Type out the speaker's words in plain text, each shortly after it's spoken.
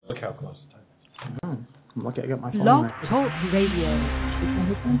lucky I got my phone. Blog Talk Radio.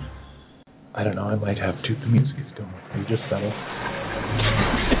 I don't know. I might have to. The music is going. You just settle.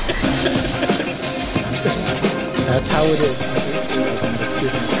 That's how it is.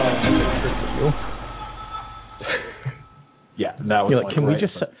 Yeah, that was You're like, can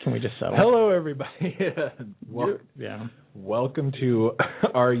we just settle? Hello, everybody. Yeah. Welcome to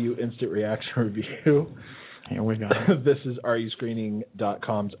RU Instant Reaction Review. Here we go. This is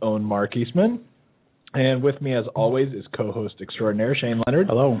RUScreening.com's own Mark Eastman. And with me, as always, is co-host extraordinaire Shane Leonard.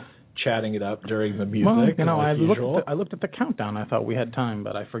 Hello. Chatting it up during the music. Well, you know, like I looked at the countdown. I thought we had time,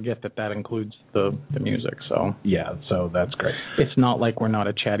 but I forget that includes the music. So yeah, so that's great. It's not like we're not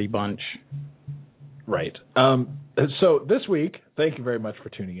a chatty bunch. Right. So this week, thank you very much for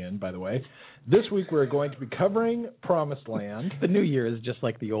tuning in, by the way. This week we're going to be covering Promised Land. The new year is just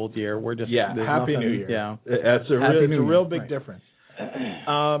like the old year. We're just Happy New Year. Yeah, it's a real big difference.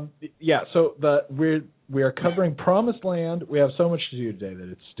 So we are covering Promised Land. We have so much to do today that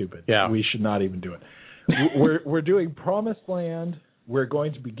it's stupid. Yeah, we should not even do it. We're doing Promised Land. We're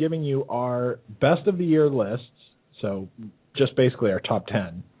going to be giving you our best of the year lists. So just basically our top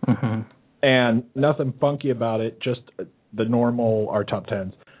 10. Mm-hmm. And nothing funky about it, just the normal, our top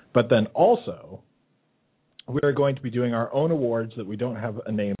 10s. But then also, we're going to be doing our own awards that we don't have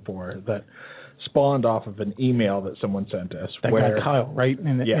a name for, that spawned off of an email that someone sent us. That guy Kyle, right,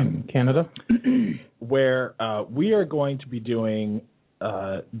 in Canada? Where we are going to be doing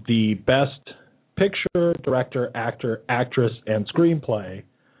the best picture, director, actor, actress, and screenplay,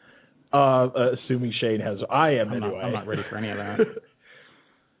 assuming Shane has. I'm not ready for any of that.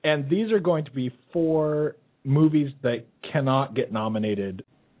 And these are going to be 4 movies that cannot get nominated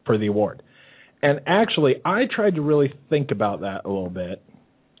for the award. And actually, I tried to really think about that a little bit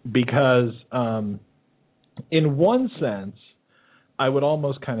because in one sense, I would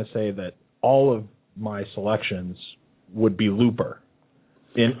almost kind of say that all of my selections would be Looper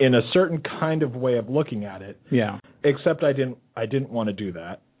in a certain kind of way of looking at it. Yeah. Except I didn't want to do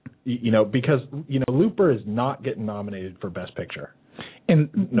that, because Looper is not getting nominated for Best Picture. And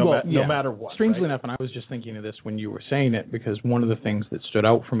no matter what. Strangely enough, and I was just thinking of this when you were saying it, because one of the things that stood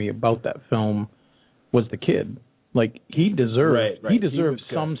out for me about that film was the kid. Like, he deserved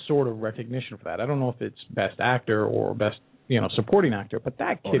some sort of recognition for that. I don't know if it's best actor or best supporting actor, but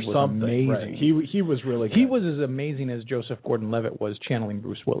that kid was amazing. Right. He was really good. He was as amazing as Joseph Gordon-Levitt was channeling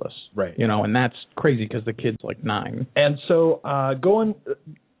Bruce Willis. Right. And that's crazy because the kid's like 9. And so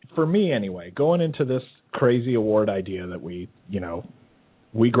for me anyway, going into this crazy award idea that we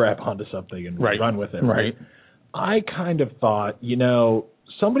grab onto something and run with it. Right. I kind of thought,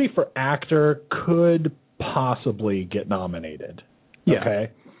 somebody for actor could possibly get nominated. Yeah.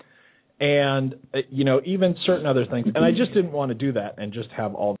 Okay. And, even certain other things. And I just didn't want to do that and just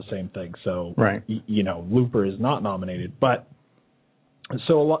have all the same things. So, Looper is not nominated. But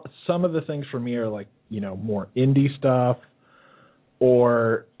so some of the things for me are like, more indie stuff,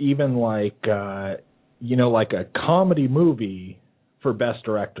 or even like, like a comedy movie for best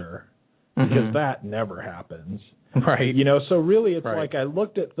director, because that never happens. Right. So really it's like I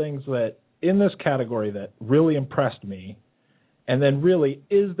looked at things that in this category that really impressed me, and then really,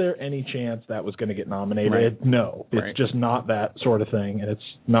 is there any chance that was going to get nominated? Right. No. It's just not that sort of thing, and it's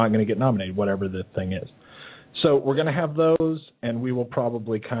not going to get nominated, whatever the thing is. So we're going to have those, and we will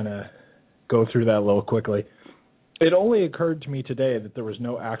probably kind of go through that a little quickly. It only occurred to me today that there was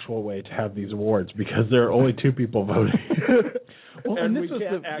no actual way to have these awards because there are only 2 people voting. And we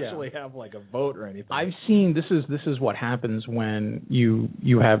can't actually have like a vote or anything. I've seen this is what happens when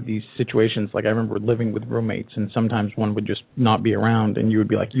you have these situations. Like, I remember living with roommates, and sometimes one would just not be around, and you would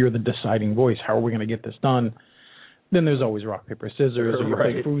be like, "You're the deciding voice. How are we going to get this done?" Then there's always rock, paper, scissors, or you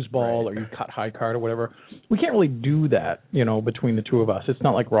play foosball, or you cut high card, or whatever. We can't really do that, between the 2 of us. It's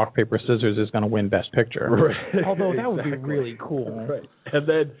not like rock, paper, scissors is going to win Best Picture. Right. Although that would be really cool. Right.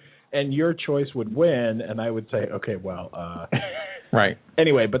 And your choice would win, and I would say, okay, well, right.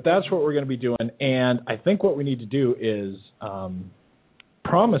 Anyway, but that's what we're going to be doing, and I think what we need to do is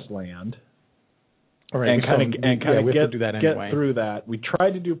Promised Land. All right, get through that. We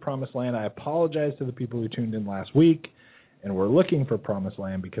tried to do Promised Land. I apologize to the people who tuned in last week, and we're looking for Promised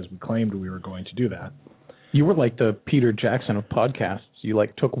Land because we claimed we were going to do that. You were like the Peter Jackson of podcasts. You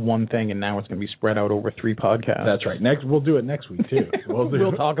took one thing, and now it's going to be spread out over 3 podcasts. That's right. We'll do it next week too.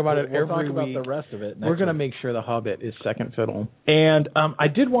 We'll talk about it every week. We'll talk about the rest of it. We're going to make sure The Hobbit is second fiddle. And I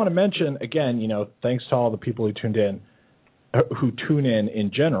did want to mention again, thanks to all the people who tuned in. Who tune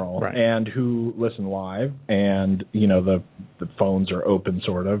in general, and who listen live, and the phones are open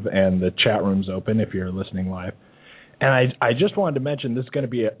sort of, and the chat room's open if you're listening live. And I just wanted to mention this is going to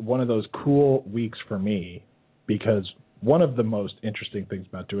be one of those cool weeks for me, because one of the most interesting things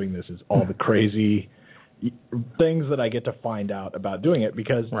about doing this is all the crazy things that I get to find out about doing it.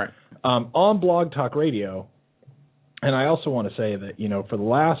 Because on Blog Talk Radio, and I also want to say that, you know, for the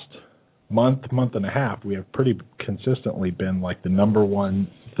last month and a half, we have pretty consistently been like the number one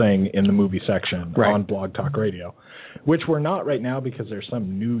thing in the movie section on Blog Talk Radio, which we're not right now because there's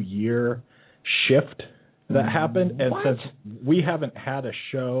some new year shift that happened, and since we haven't had a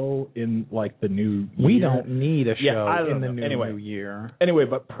show in like the new year, we don't need a show in the new year. Anyway,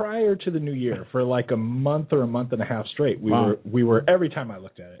 but prior to the new year, for like a month or a month and a half straight, we were every time I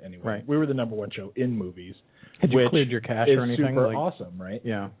looked at it anyway, we were the number one show in movies. Had you cleared your cache or anything? Super awesome, right?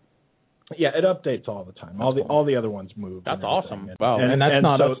 Yeah. Yeah, it updates all the time. All the other ones move. That's awesome. Wow, and that's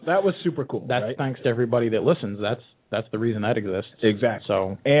not so that was super cool. That's thanks to everybody that listens. That's the reason that exists. Exactly.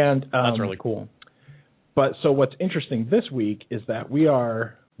 So that's really cool. But so what's interesting this week is that we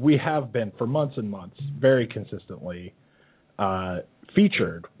have been for months and months very consistently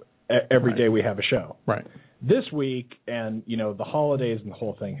featured every day we have a show. Right. This week, and you know, the holidays and the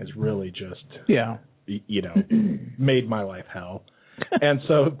whole thing has really just you know, made my life hell. And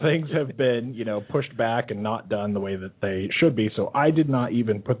so things have been, you know, pushed back and not done the way that they should be. So I did not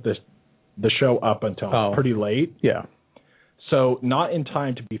even put the show up until pretty late. Yeah. So not in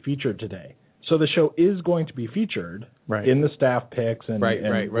time to be featured today. So the show is going to be featured in the staff picks and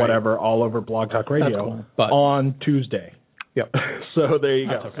whatever all over Blog Talk Radio on Tuesday. Yep. So there you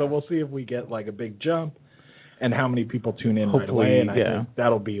go. Okay. So we'll see if we get like a big jump and how many people tune in right away. And I think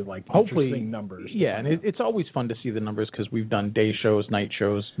that'll be like interesting numbers. Yeah, and it's always fun to see the numbers because we've done day shows, night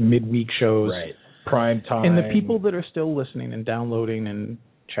shows, midweek shows. Right. Prime time. And the people that are still listening and downloading and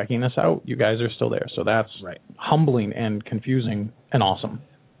checking us out, you guys are still there. So that's humbling and confusing and awesome.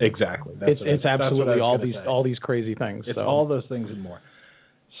 Exactly. It's absolutely all these crazy things. It's all those things and more.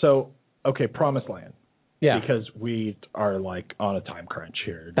 So, okay, Promised Land. Yeah. Because we are like on a time crunch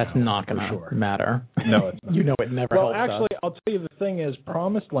here. That's not going to matter. No, it's not. You know it never helps. Well, actually, I'll tell you the thing is,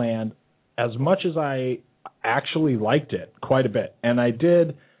 Promised Land, as much as I actually liked it quite a bit, and I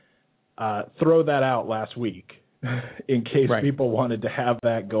did throw that out last week in case people wanted to have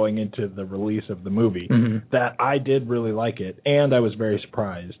that going into the release of the movie, that I did really like it, and I was very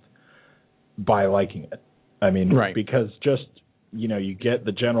surprised by liking it. I mean, because just, you know, you get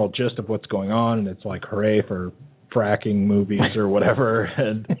the general gist of what's going on, and it's like, hooray for fracking movies or whatever,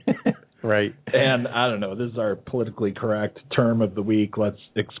 and and I don't know, this is our politically correct term of the week, let's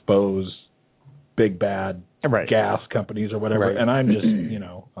expose big bad gas companies or whatever, and I'm just, you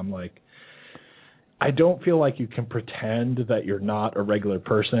know, I'm like, I don't feel like you can pretend that you're not a regular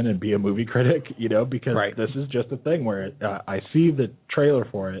person and be a movie critic, you know, because this is just a thing where I see the trailer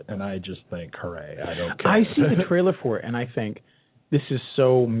for it and I just think, hooray, I don't care. I see the trailer for it and I think, this is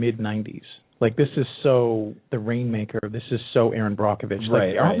so mid-90s. Like, this is so The Rainmaker. This is so Aaron Brockovich.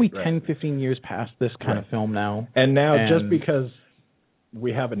 Like, aren't we 10, 15 years past this kind of film now? And now, just because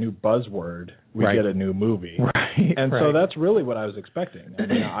we have a new buzzword, we get a new movie. And so that's really what I was expecting. I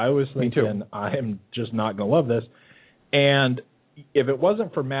mean, I was thinking, I am just not going to love this. And if it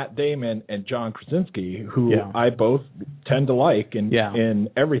wasn't for Matt Damon and John Krasinski, who I both tend to like in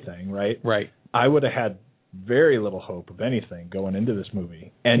everything, I would have had very little hope of anything going into this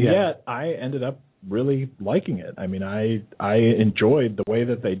movie. And yet, I ended up really liking it. I mean, I enjoyed the way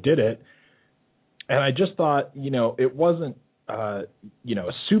that they did it. And I just thought, you know, it wasn't, you know,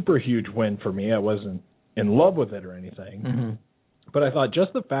 a super huge win for me. I wasn't in love with it or anything. But I thought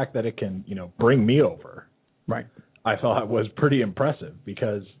just the fact that it can, you know, bring me over, I thought was pretty impressive,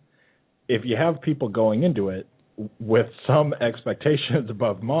 because if you have people going into it with some expectations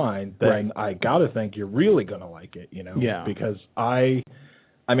above mine, then I got to think you're really going to like it, you know, because I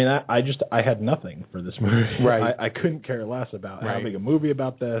had nothing for this movie. I couldn't care less about having a movie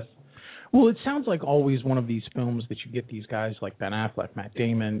about this. Well, it sounds like always one of these films that you get these guys like Ben Affleck, Matt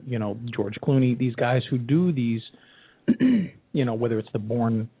Damon, you know, George Clooney, these guys who do these, you know, whether it's the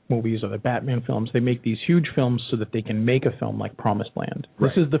Bourne movies or the Batman films, they make these huge films so that they can make a film like Promised Land.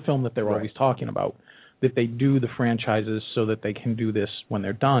 This is the film that they're always talking about, that they do the franchises so that they can do this when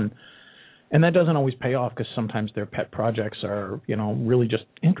they're done. And that doesn't always pay off, because sometimes their pet projects are, you know, really just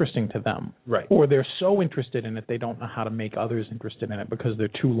interesting to them. Or they're so interested in it, they don't know how to make others interested in it because they're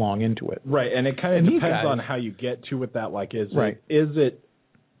too long into it. And it kind of depends on how you get to what that like is. Is it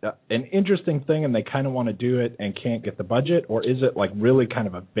an interesting thing and they kind of want to do it and can't get the budget, or is it like really kind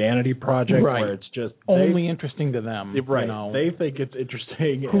of a vanity project where it's just only interesting to them? Right. You know? They think it's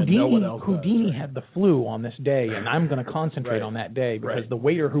interesting and no one else Houdini does. had the flu on this day, and I'm going to concentrate on that day because the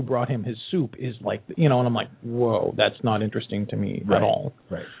waiter who brought him his soup is like, you know, and I'm like, whoa, that's not interesting to me at all.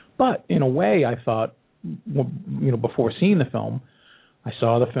 Right. But in a way, I thought, you know, before seeing the film, I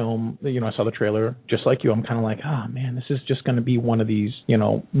saw the film, you know, I saw the trailer, just like you. I'm kind of like, man, this is just going to be one of these, you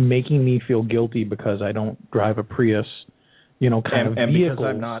know, making me feel guilty because I don't drive a Prius, you know, kind of and vehicle. because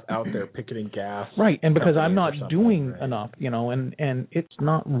I'm not out there picketing gas. Right, and because I'm not doing enough, you know, and it's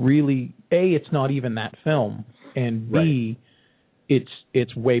not really, A, it's not even that film, and B,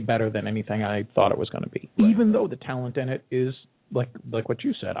 it's way better than anything I thought it was going to be. Right. Even though the talent in it is like what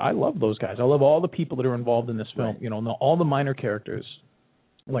you said. I love those guys. I love all the people that are involved in this film, you know, all the minor characters,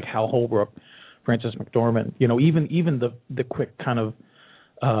 like Hal Holbrook, Frances McDormand, you know, even the quick kind of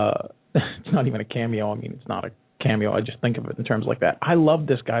it's not even a cameo. I mean, it's not a cameo. I just think of it in terms like that. I love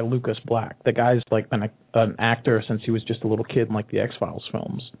this guy Lucas Black. The guy's like been an actor since he was just a little kid in like the X-Files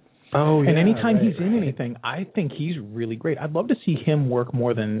films. Oh, yeah. And anytime he's in anything, I think he's really great. I'd love to see him work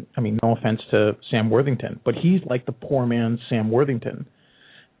more than, I mean, no offense to Sam Worthington, but he's like the poor man's Sam Worthington.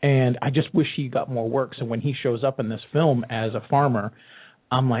 And I just wish he got more work. So when he shows up in this film as a farmer,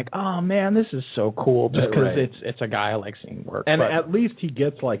 I'm like, oh man, this is so cool, just because it's a guy I like seeing work. And at least he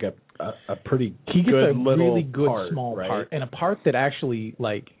gets like a pretty he gets good a little really good part, small part, and a part that actually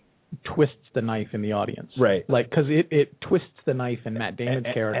like twists the knife in the audience, right? Like because it twists the knife in Matt Damon's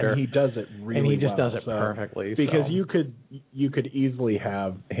character, and he does it really well. And he just does it perfectly. Because you could easily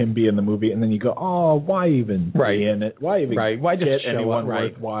have him be in the movie, and then you go, oh, why even be in it? Why even why just get anyone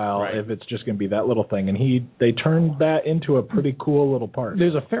worthwhile if it's just going to be that little thing? And they turned that into a pretty cool little part.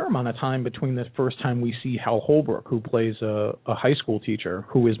 There's a fair amount of time between the first time we see Hal Holbrook, who plays a high school teacher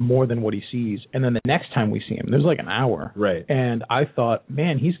who is more than what he sees, and then the next time we see him, there's like an hour. Right. And I thought,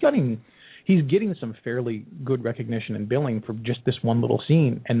 man, he's getting some fairly good recognition and billing for just this one little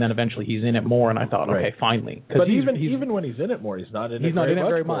scene, and then eventually he's in it more, and I thought, okay, finally. But even when he's in it more, he's not in it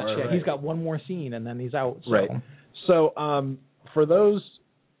very much. Yeah, he's got one more scene, and then he's out. So. Right. So for those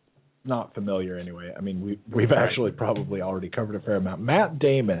not familiar anyway, I mean, we've actually probably already covered a fair amount. Matt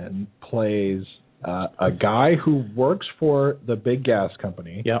Damon plays a guy who works for the big gas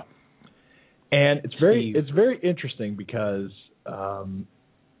company. Yep. And it's very interesting because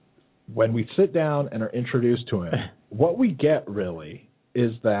when we sit down and are introduced to him, what we get really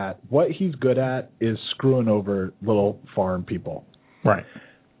is that what he's good at is screwing over little farm people. Right.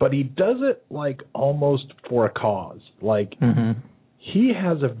 But he does it like almost for a cause. Like he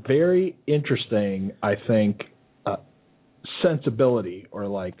has a very interesting, I think, sensibility or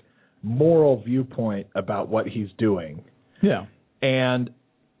like moral viewpoint about what he's doing. Yeah. And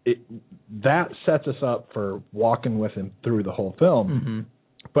that sets us up for walking with him through the whole film. Mm-hmm.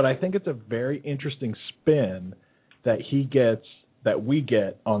 But I think it's a very interesting spin that we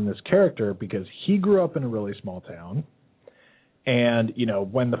get on this character, because he grew up in a really small town. And, you know,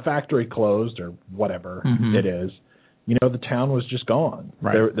 when the factory closed or whatever it is, you know, the town was just gone.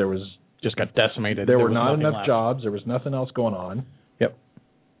 Right. There was just got decimated. There were not enough jobs. There was nothing else going on. Yep.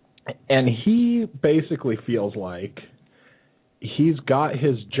 And he basically feels like he's got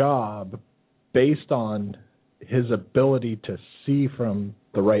his job based on his ability to see from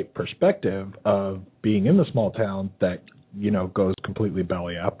the right perspective of being in the small town that, you know, goes completely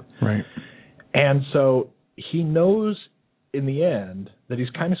belly up. Right. And so he knows in the end that he's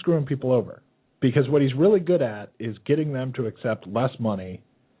kind of screwing people over, because what he's really good at is getting them to accept less money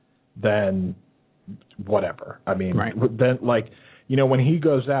than whatever. I mean, then, like, you know, when he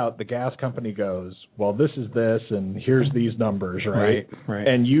goes out, the gas company goes, well, this is this, and here's these numbers, right? Right.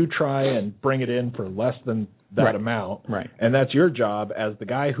 And you try and bring it in for less than that amount. Right. And that's your job as the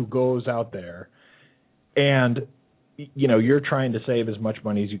guy who goes out there, and, you know, you're trying to save as much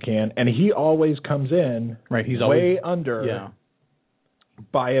money as you can. And he always comes in He's way always under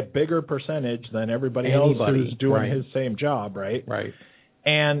by a bigger percentage than everybody else who's doing his same job, right? Right.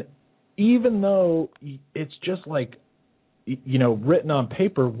 And even though it's just like, you know, written on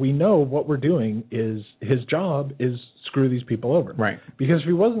paper, we know what we're doing is his job is screw these people over. Right. Because if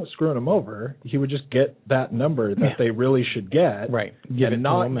he wasn't screwing them over, he would just get that number that they really should get. Right. And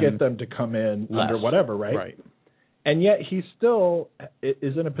not get them to come in under whatever, right? Right. And yet he still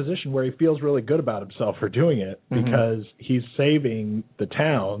is in a position where he feels really good about himself for doing it, because he's saving the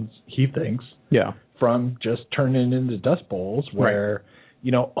towns, he thinks, from just turning into dust bowls where,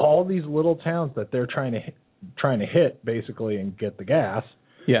 you know, all these little towns that they're trying to hit basically and get the gas.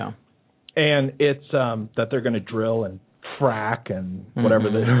 Yeah. And it's that they're going to drill and frack and whatever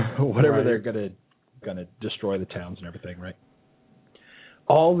Right. they're gonna destroy the towns and everything, right?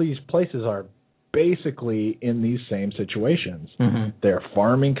 All these places are basically in these same situations. They're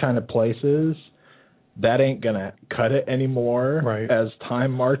farming kind of places. That ain't gonna cut it anymore. Right. As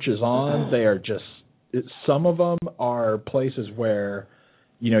time marches on, they are just, some of them are places where,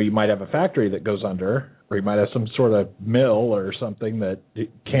 you know, you might have a factory that goes under, or you might have some sort of mill or something that it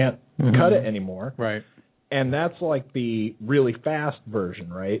can't cut it anymore. Right. And that's like the really fast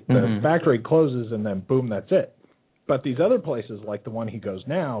version, right? The factory closes and then boom, that's it. But these other places, like the one he goes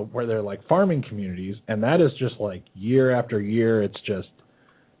now, where they're like farming communities, and that is just like year after year, it's just,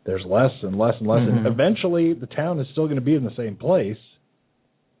 there's less and less and less. And eventually the town is still going to be in the same place.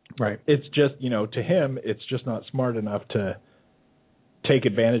 Right. It's just, you know, to him, it's just not smart enough to take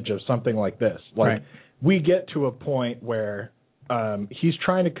advantage of something like this. Like, we get to a point where he's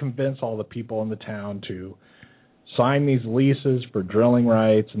trying to convince all the people in the town to sign these leases for drilling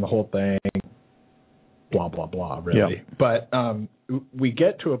rights and the whole thing. Blah, blah, blah, really. Yep. But we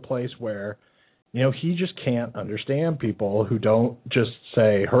get to a place where, you know, he just can't understand people who don't just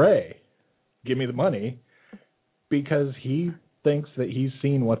say, hooray, give me the money, because he thinks that he's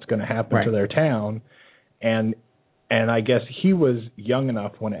seen what's going to happen to their town. And I guess he was young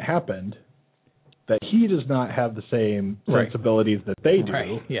enough when it happened that he does not have the same sensibilities that they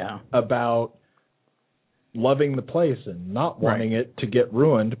do about loving the place and not wanting it to get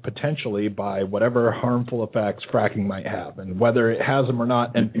ruined potentially by whatever harmful effects fracking might have, and whether it has them or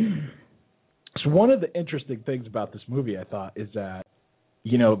not. And so one of the interesting things about this movie, I thought, is that,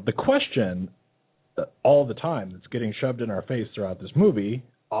 you know, the question all the time that's getting shoved in our face throughout this movie,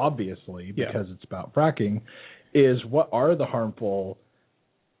 obviously, because it's about fracking, is what are the harmful,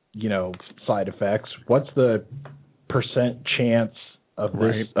 you know, side effects? What's the percent chance of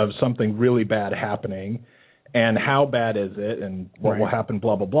this, of something really bad happening? And how bad is it? And what will happen,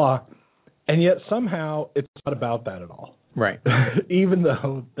 blah, blah, blah. And yet somehow it's not about that at all. Right. Even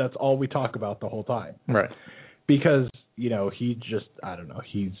though that's all we talk about the whole time. Right. Because, you know, he just, I don't know,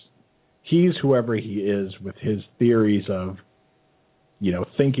 he's whoever he is with his theories of, you know,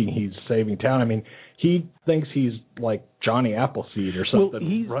 thinking he's saving town. I mean, he thinks he's like Johnny Appleseed or something,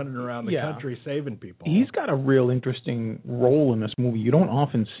 he's running around the country saving people. He's got a real interesting role in this movie. You don't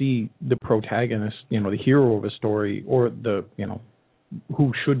often see the protagonist, you know, the hero of a story, or the, you know,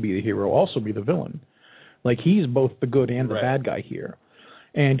 who should be the hero, also be the villain. Like, he's both the good and the bad guy here.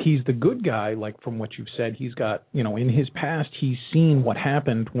 And he's the good guy, like, from what you've said. He's got, you know, in his past, he's seen what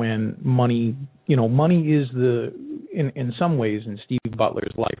happened when money, you know, money is the, in some ways, in Steve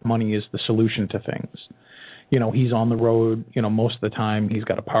Butler's life, money is the solution to things. You know, he's on the road, you know, most of the time. He's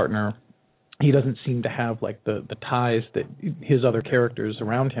got a partner. He doesn't seem to have, like, the ties that his other characters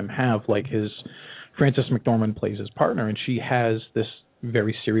around him have. Like, Frances McDormand plays his partner, and she has this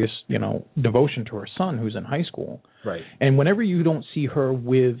very serious, you know, devotion to her son who's in high school. Right. And whenever you don't see her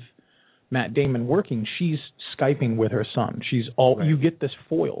with Matt Damon working, she's Skyping with her son. She's all you get this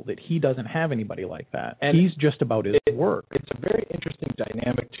foil that he doesn't have anybody like that. And he's just about his work. It's a very interesting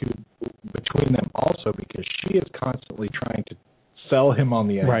dynamic too between them also, because she is constantly trying to sell him on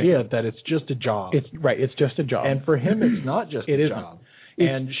the idea that it's just a job. It's just a job. And for him it's not just a job.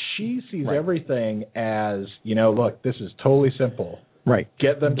 And she sees everything as, you know, look, this is totally simple. Right.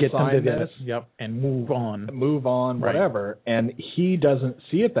 Get them to sign this. Yep. And move on. Whatever. And he doesn't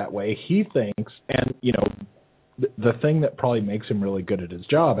see it that way. He thinks, and, you know, the thing that probably makes him really good at his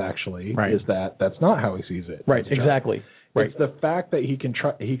job, actually, is that that's not how he sees it. Right. Exactly. Right. It's the fact that he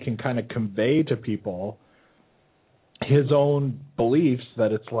can kind of convey to people his own beliefs,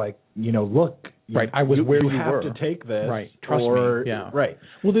 that it's like, you know, look, I was where you have were. to take this. Right. Trust me. Yeah. Right.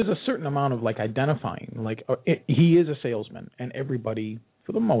 Well, there's a certain amount of, like, identifying. Like, he is a salesman, and everybody,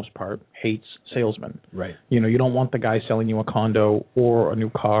 for the most part, hates salesmen. Right. You know, you don't want the guy selling you a condo or a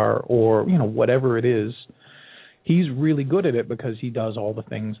new car or, you know, whatever it is. He's really good at it because he does all the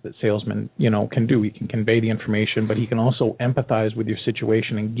things that salesmen, you know, can do. He can convey the information, but he can also empathize with your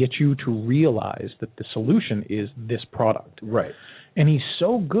situation and get you to realize that the solution is this product. Right. And he's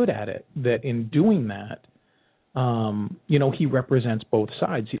so good at it that in doing that, you know, he represents both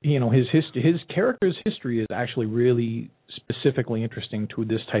sides. You know, his character's history is actually really specifically interesting to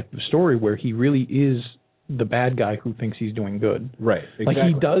this type of story, where he really is the bad guy who thinks he's doing good. Right.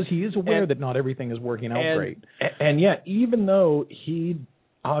 Exactly. Like, he is aware that not everything is working out great. And yet, even though he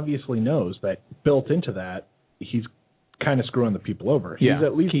obviously knows that built into that, he's kind of screwing the people over. He's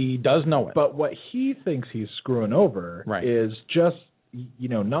at least, he does know it. But what he thinks he's screwing over is just, you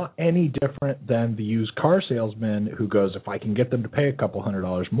know, not any different than the used car salesman who goes, if I can get them to pay a couple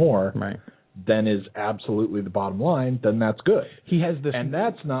 $100 more, then is absolutely the bottom line, then that's good. He has this, and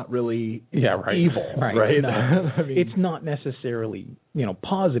that's not really right. evil, right? No. I mean, it's not necessarily,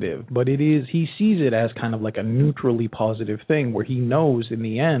 positive, but it is. He sees it as kind of like a neutrally positive thing, where he knows in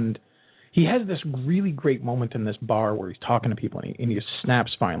the end. He has this really great moment in this bar where he's talking to people, and he just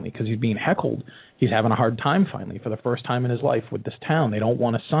snaps finally because he's being heckled. He's having a hard time finally for the first time in his life with this town. They don't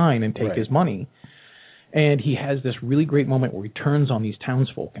want to sign and take his money. And he has this really great moment where he turns on these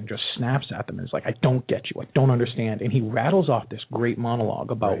townsfolk and just snaps at them and is like, I don't get you. I don't understand. And he rattles off this great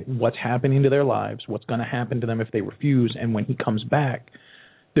monologue about what's happening to their lives, what's going to happen to them if they refuse. And when he comes back,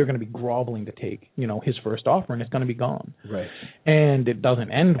 they're going to be groveling to take, his first offer, and it's going to be gone. Right. And it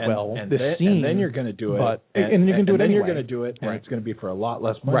doesn't end well. And this scene, and then you're going to do it. But, and you're going to do it anyway. You're going to do it, and it's going to be for a lot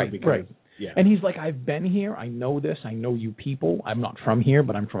less money. Because, yeah. And he's like, I've been here. I know this. I know you people. I'm not from here,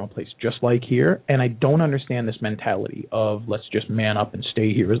 but I'm from a place just like here. And I don't understand this mentality of let's just man up and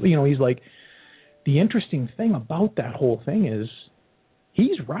stay here. He's like, the interesting thing about that whole thing is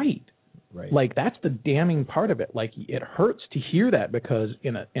he's right. Right. Like, that's the damning part of it. Like, it hurts to hear that because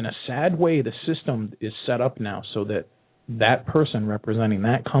in a sad way, the system is set up now so that person representing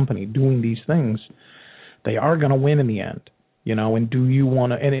that company doing these things, they are going to win in the end, and do you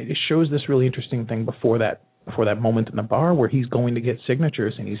want to, and it shows this really interesting thing before that moment in the bar where he's going to get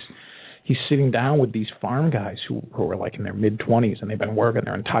signatures, and he's sitting down with these farm guys who are like in their mid-20s, and they've been working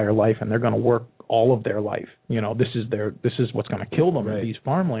their entire life, and they're going to work all of their life. This is what's going to kill them, these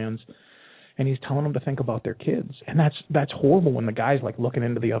farmlands. And he's telling them to think about their kids. And that's horrible when the guy's like looking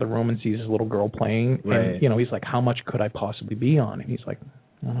into the other room and sees his little girl playing. Right. And, he's like, how much could I possibly be on? And he's like,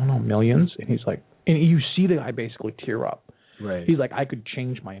 I don't know, millions. And he's like, and you see the guy basically tear up. Right. He's like, I could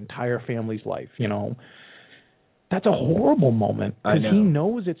change my entire family's life, That's a horrible moment because he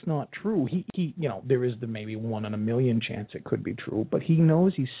knows it's not true. He there is the maybe 1 in a million chance it could be true, but he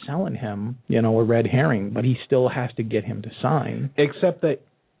knows he's selling him, a red herring, but he still has to get him to sign. Except that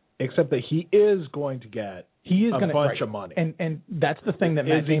he is going to get a bunch of money. And that's the thing that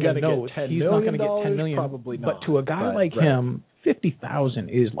Matt Damon knows. He's not going to get $10 million. Probably not. But to a guy like him, $50,000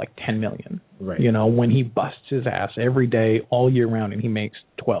 is like $10 million. Right. When he busts his ass every day, all year round, and he makes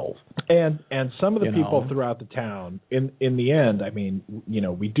 12. And some of the people throughout the town, in the end, I mean,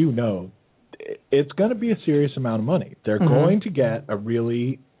 we do know it's going to be a serious amount of money. They're going to get a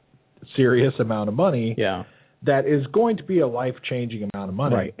really serious amount of money. Yeah. That is going to be a life-changing amount of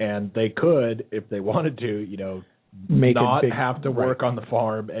money, and they could, if they wanted to, make not have to work on the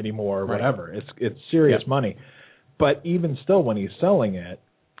farm anymore, or whatever. It's serious money. But even still, when he's selling it,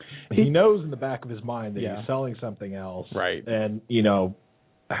 he knows in the back of his mind that he's selling something else, right? And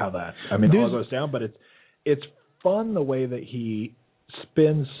how that all goes down. But it's fun the way that he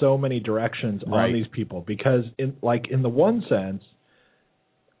spins so many directions on these people because in the one sense.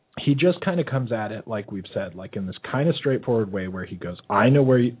 He just kind of comes at it, like we've said, like in this kind of straightforward way where he goes, I know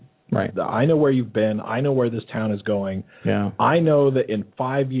where I know where you've been. I know where this town is going. Yeah. I know that in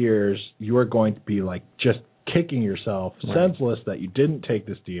 5 years you are going to be like just kicking yourself senseless that you didn't take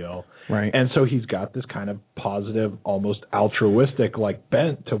this deal. Right. And so he's got this kind of positive, almost altruistic like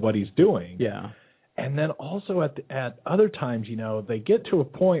bent to what he's doing. Yeah. And then also at other times, they get to a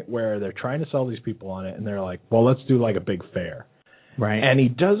point where they're trying to sell these people on it and they're like, well, let's do like a big fair. Right. And he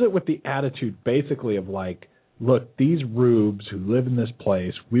does it with the attitude basically of like, look, these rubes who live in this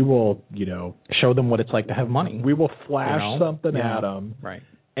place, we will, show them what it's like to have money. We will flash something at them. Right.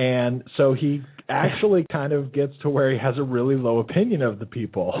 And so he actually kind of gets to where he has a really low opinion of the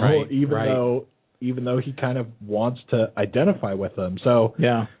people, even though he kind of wants to identify with them. So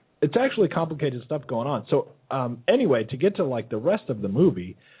it's actually complicated stuff going on. So anyway, to get to like the rest of the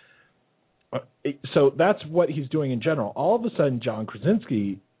movie, so that's what he's doing in general. All of a sudden, John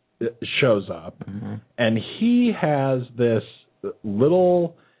Krasinski shows up, and he has this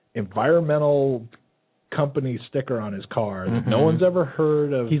little environmental company sticker on his car that no one's ever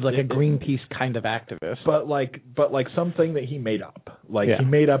heard of. He's like a Greenpeace kind of activist, but like something that he made up. Like he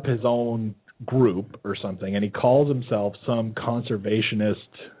made up his own group or something, and he calls himself some conservationist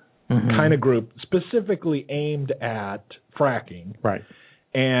kind of group specifically aimed at fracking. Right.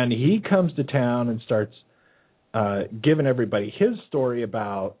 And he comes to town and starts giving everybody his story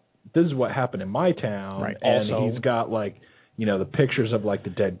about this is what happened in my town. Right. And also, he's got like, the pictures of like the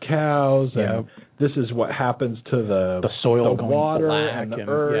dead cows and this is what happens to the soil, the water and the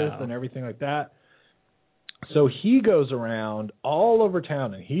earth and everything like that. So he goes around all over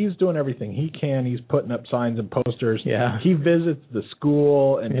town and he's doing everything he can. He's putting up signs and posters. Yeah. He visits the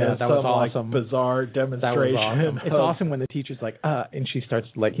school and does that some awesome. like bizarre demonstration. That was awesome. It's awesome when the teacher's like, and she starts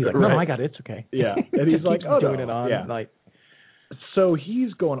like, he's like, no, I got it. It's okay. Yeah. And he's like, oh, doing no. it on. Yeah. Like, So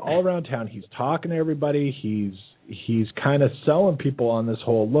he's going all around town. He's talking to everybody. He's kind of selling people on this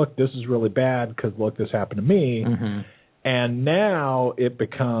whole, look, this is really bad because, look, this happened to me. Mm-hmm. And now it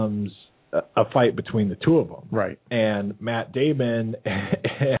becomes a fight between the two of them. Right. And Matt Damon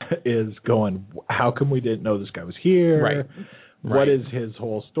is going, how come we didn't know this guy was here? Right. What is his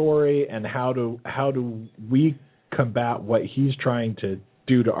whole story? And how do we combat what he's trying to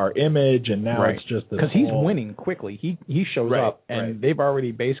do to our image? And now it's just this, because he's winning quickly. He shows up, and they've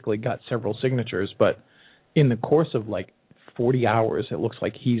already basically got several signatures, but in the course of like 40 hours, it looks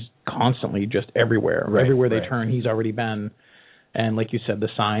like he's constantly just everywhere. Everywhere they turn, he's already been. And like you said, the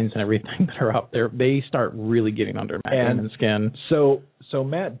signs and everything that are up there, they start really getting under Matt Damon's skin. So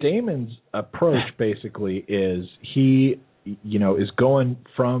Matt Damon's approach basically is he, is going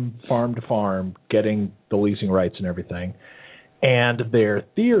from farm to farm, getting the leasing rights and everything. And their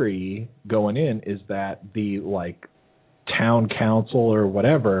theory going in is that the like town council or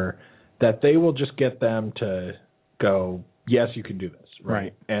whatever, that they will just get them to go, yes, you can do this,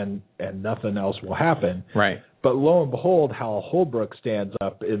 right? And nothing else will happen, right? But lo and behold, Hal Holbrook stands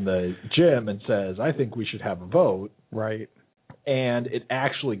up in the gym and says, I think we should have a vote, right? And it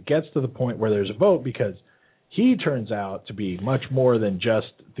actually gets to the point where there's a vote because he turns out to be much more than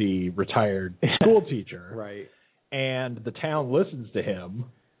just the retired school teacher, right? And the town listens to him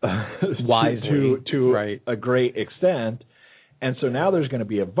wisely to a great extent. And so now there's going to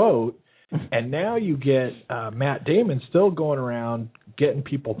be a vote, and now you get Matt Damon still going around getting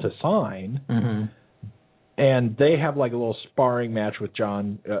people to sign, and they have like a little sparring match with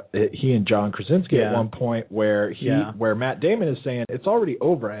he and John Krasinski at one point where where Matt Damon is saying, it's already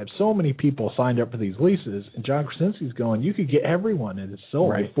over. I have so many people signed up for these leases, and John Krasinski's going, you could get everyone, and it's still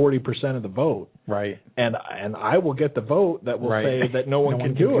only 40% of the vote. Right. And I will get the vote that will say that no one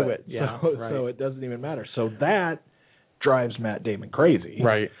can do it. Yeah. So it doesn't even matter. So that drives Matt Damon crazy.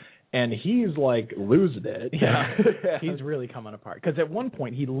 Right. And he's like losing it. Yeah. He's really coming apart. Because at one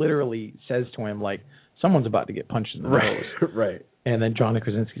point he literally says to him, like, someone's about to get punched in the nose. Right. And then John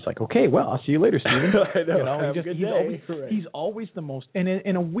Krasinski's like, okay, well, I'll see you later, Steven. I know. He's always the most, and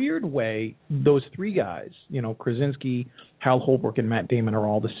in a weird way, those three guys, Krasinski, Hal Holbrook, and Matt Damon are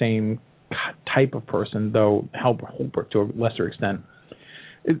all the same type of person, though Hal Holbrook to a lesser extent.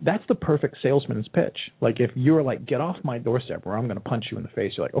 That's the perfect salesman's pitch. Like, if you're like, get off my doorstep or I'm going to punch you in the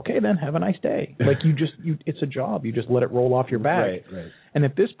face, you're like, okay, then have a nice day. Like, it's a job. You just let it roll off your back. Right. And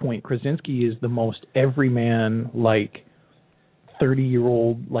at this point, Krasinski is the most everyman, like,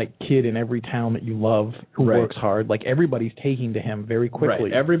 30-year-old like kid in every town that you love who works hard. Like, everybody's taking to him very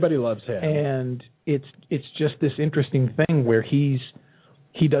quickly. Right. Everybody loves him. And it's just this interesting thing where he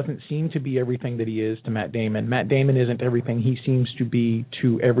doesn't seem to be everything that he is to Matt Damon. Matt Damon isn't everything he seems to be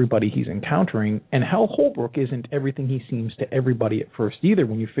to everybody he's encountering. And Hal Holbrook isn't everything he seems to everybody at first either.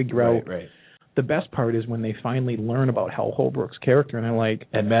 When you figure out the best part is when they finally learn about Hal Holbrook's character, and they're like,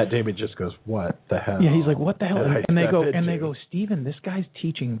 and Matt Damon just goes, "What the hell?" Yeah, he's like, "What the hell?" And they go, "Steven, this guy's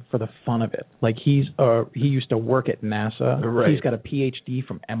teaching for the fun of it. Like, he used to work at NASA. Right. He's got a PhD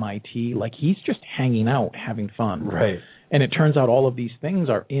from MIT. Like, he's just hanging out, having fun." Right. And it turns out all of these things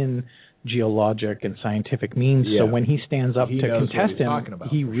are in geologic and scientific means. Yeah. So when he stands up to contest him,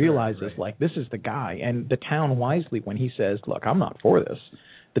 he realizes, like, this is the guy. And the town wisely, when he says, "Look, I'm not for this,"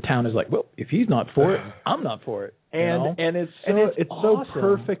 the town is like, well, if he's not for it, I'm not for it. And it's awesome. So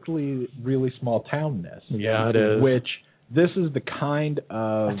perfectly really small townness. Yeah, it is. Which this is the kind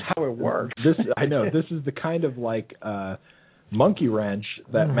of that's how it works. This is the kind of like monkey wrench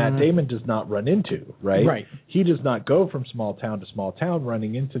that Matt Damon does not run into, right? Right. He does not go from small town to small town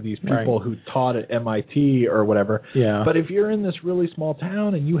running into these people who taught at MIT or whatever. Yeah. But if you're in this really small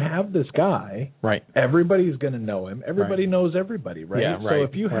town and you have this guy, everybody's going to know him. Everybody knows everybody, right? Yeah, so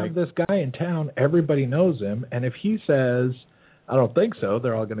if you have this guy in town, everybody knows him. And if he says, "I don't think so,"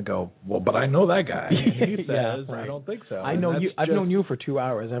 they're all going to go, "Well, but I know that guy." And he says, "I don't think so." I know you. I've known you for 2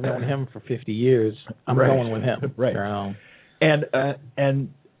 hours. I've known him for 50 years. I'm going with him. Right. And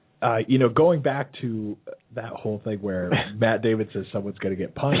going back to that whole thing where Matt Damon says someone's going to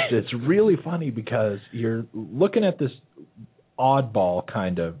get punched, it's really funny because you're looking at this oddball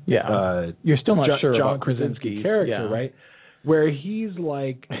kind of you're still not sure John about Krasinski character, right? Where he's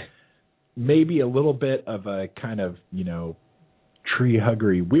like maybe a little bit of a kind of, tree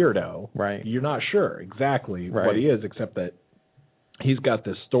huggery weirdo. Right. You're not sure exactly what he is, except that he's got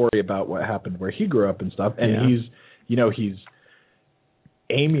this story about what happened where he grew up and stuff, and he's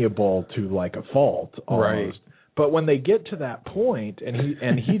amiable to like a fault almost. Right. But when they get to that point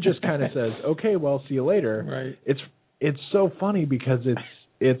and he just kind of says, "Okay, well, see you later." Right. It's so funny because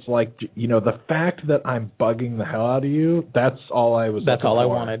it's like, the fact that I'm bugging the hell out of you, that's all I was. That's all I for.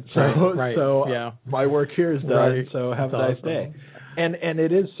 wanted. So, right. so yeah. my work here is done. Right. So have That's a nice awesome. day. And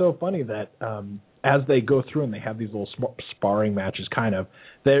it is so funny that as they go through and they have these little sparring matches, kind of.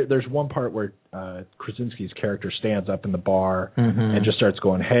 There's one part where Krasinski's character stands up in the bar and just starts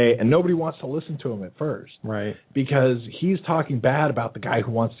going, "Hey," and nobody wants to listen to him at first, right? Because he's talking bad about the guy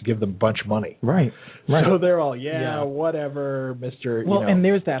who wants to give them a bunch of money, right? So they're all, whatever, Mister. Well, and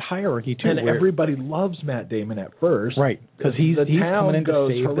there's that hierarchy too, and everybody loves Matt Damon at first, right? Because he's coming in to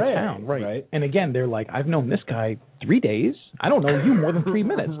save the town, right? And again, they're like, "I've known this guy 3 days. I don't know you more than 3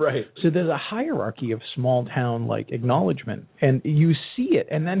 minutes." Right. So there's a hierarchy of small town acknowledgement, and you see it,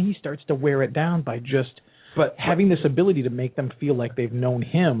 and then he starts to wear it down by just having this ability to make them feel like they've known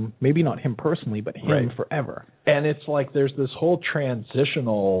him, maybe not him personally, but him forever. And it's like there's this whole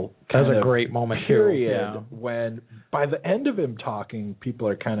transitional kind That's of a great moment period when by the end of him talking, people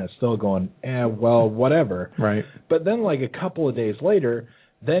are kind of still going, well, whatever. Right. But then like a couple of days later,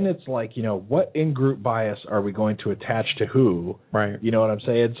 then it's like, what in-group bias are we going to attach to who? Right. You know what I'm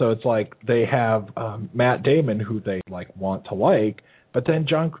saying? So it's like they have Matt Damon, who they want to but then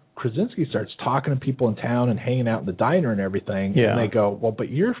John Krasinski starts talking to people in town and hanging out in the diner and everything. Yeah. And they go, well, but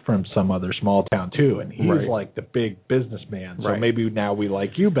you're from some other small town too. And he's like the big businessman. So maybe now we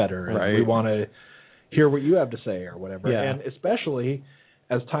like you better. And we want to hear what you have to say or whatever. Yeah. And especially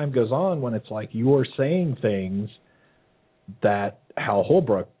as time goes on, when it's like you're saying things that Hal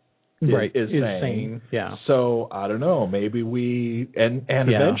Holbrook is saying. Yeah. So I don't know. Maybe we and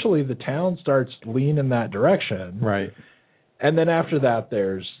eventually the town starts leaning that direction. Right. And then after that,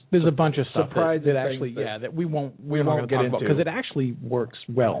 there's a bunch of stuff surprising that actually, that we won't get into because it actually works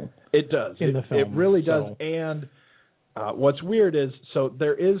well. It does in the film. It really does. And what's weird is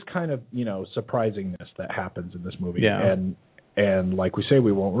there is kind of surprisingness that happens in this movie. Yeah. And like we say,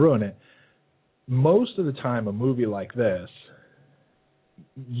 we won't ruin it. Most of the time, a movie like this,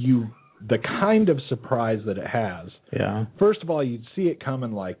 the kind of surprise that it has. Yeah. First of all, you'd see it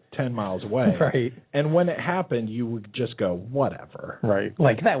coming 10 miles away. Right. And when it happened, you would just go, whatever. Right.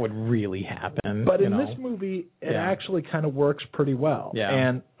 That would really happen. But in this movie, it actually kind of works pretty well. Yeah.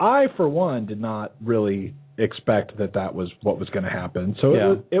 And I, for one, did not really expect that was what was going to happen. So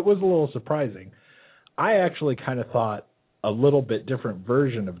it was a little surprising. I actually kind of thought a little bit different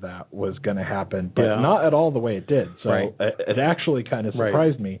version of that was going to happen, but not at all the way it did. So it actually kind of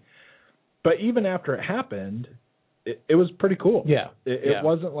surprised me. But even after it happened, it was pretty cool. Yeah. It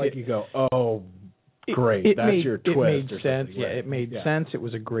wasn't like you go, oh, great, that's your twist. It made sense. Yeah, it made sense. It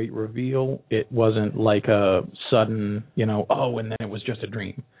was a great reveal. It wasn't like a sudden, and then it was just a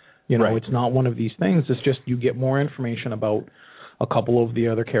dream. It's not one of these things. It's just you get more information about a couple of the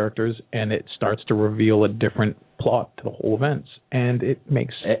other characters, and it starts to reveal a different plot to the whole events. And it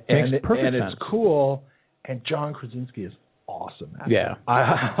makes perfect sense. And it's cool, and John Krasinski is awesome at it.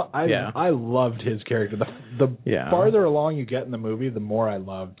 I loved his character. The farther along you get in the movie, the more I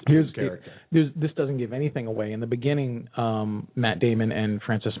loved his character. This doesn't give anything away. In the beginning, Matt Damon and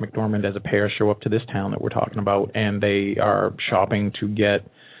Frances McDormand as a pair show up to this town that we're talking about, and they are shopping to get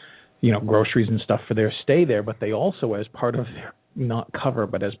groceries and stuff for their stay there, but they also, as part of their not cover,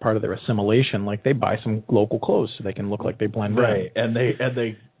 but as part of their assimilation, they buy some local clothes so they can look like they blend in. Right, and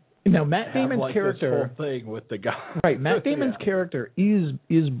they now Matt Damon's character, this whole thing with the guy. Right, Matt Damon's character is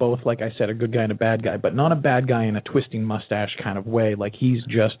both, like I said, a good guy and a bad guy, but not a bad guy in a twisting mustache kind of way. He's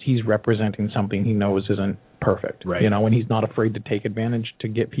representing something he knows isn't perfect, right? And he's not afraid to take advantage to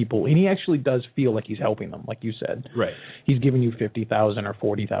get people, and he actually does feel like he's helping them, like you said. Right. He's giving you $50,000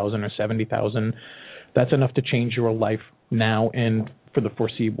 or $40,000 or $70,000. That's enough to change your life now and for the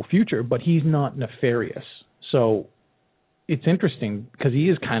foreseeable future, but he's not nefarious. So it's interesting because he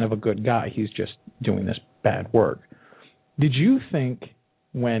is kind of a good guy. He's just doing this bad work. Did you think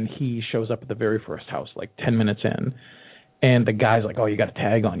when he shows up at the very first house, 10 minutes in, and the guy's like, oh, you got a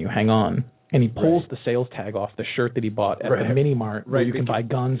tag on you, hang on. And he pulls the sales tag off the shirt that he bought at the mini mart where you can buy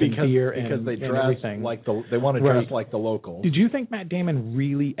guns and beer and they dress everything. They want to dress like the locals. Did you think Matt Damon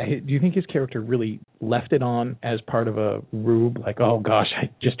do you think his character really left it on as part of a rube? Oh gosh, I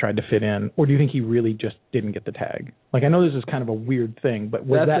just tried to fit in. Or do you think he really just didn't get the tag? I know this is kind of a weird thing, but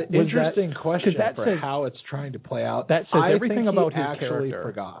that's an interesting question for how it's trying to play out. That says everything about his actually character.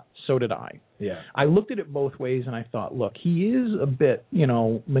 Forgot. So did I. Yeah. I looked at it both ways, and I thought, look, he is a bit,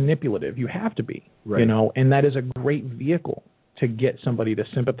 manipulative. You have to be, right. And that is a great vehicle to get somebody to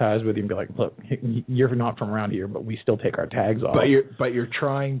sympathize with you and be like, look, you're not from around here, but we still take our tags off. But you're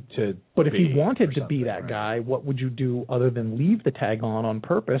trying to. But if you wanted to be that guy, what would you do other than leave the tag on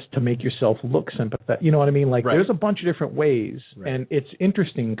purpose to make yourself look sympathetic? You know what I mean? Like, there's a bunch of different ways, and it's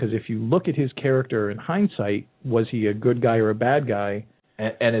interesting because if you look at his character in hindsight, was he a good guy or a bad guy?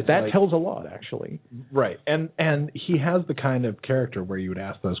 And it's that tells a lot, actually. Right, and he has the kind of character where you would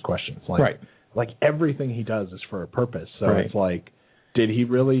ask those questions, like everything he does is for a purpose. So it's like, did he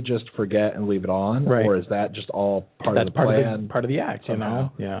really just forget and leave it on, or is that just all part of the plan? Part of the act,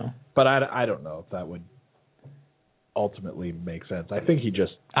 somehow. You know? Yeah. But I don't know if that would ultimately make sense. I think he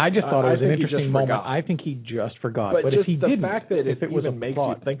just. I just thought it was an interesting moment. I think he just forgot. But if he didn't, the fact that if it was a makes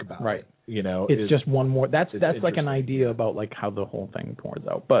plot, you think about it, you know, it's just one more. That's like an idea about like how the whole thing pours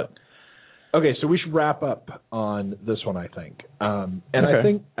out. But okay, so we should wrap up on this one, I think.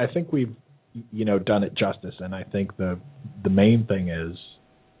 I think we've done it justice, and I think the main thing is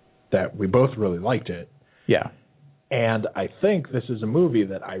that we both really liked it. Yeah. And I think this is a movie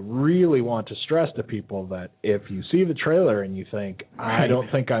that I really want to stress to people that if you see the trailer and you think, I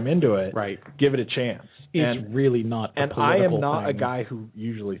don't think I'm into it, give it a chance. It's really not a political I am not thing. a guy who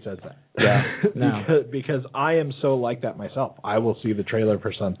usually says that. Yeah, no. because I am so like that myself. I will see the trailer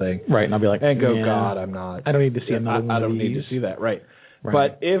for something. Right, and I'll be like, and go, God, I'm not. I don't need to see another one I of don't these. need to see that, right.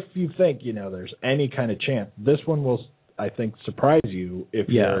 But if you think, there's any kind of chance, this one will, I think, surprise you if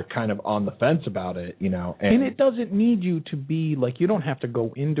you're kind of on the fence about it, And it doesn't need you to be, like, you don't have to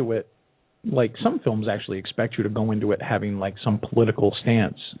go into it. Like, some films actually expect you to go into it having, like, some political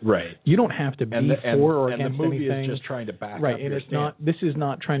stance. Right. You don't have to be for or against anything. And the movie anything. is just trying to back up and it's not. This is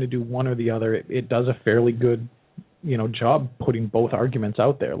not trying to do one or the other. It does a fairly good job putting both arguments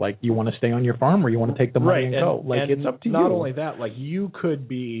out there. Like, you want to stay on your farm or you want to take the money and go. Like, it's up to you. Not only that, like, you could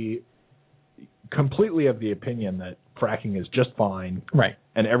be completely of the opinion that fracking is just fine. Right.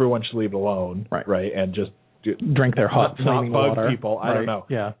 And everyone should leave it alone. Right. And just drink their hot flaming not bug water. people. I don't know.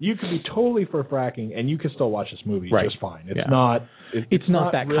 Yeah. You could be totally for fracking and you can still watch this movie just fine. It's not it's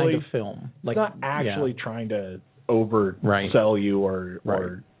not that really, kind of film. Like, it's not actually trying to oversell you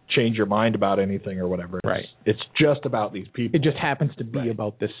or change your mind about anything or whatever. It's just about these people. It just happens to be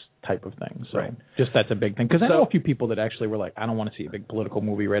about this type of thing. So just that's a big thing. Because I know a few people that actually were like, I don't want to see a big political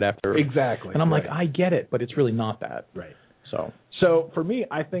movie right after. Exactly. And I'm like, I get it, but it's really not that. Right. So for me,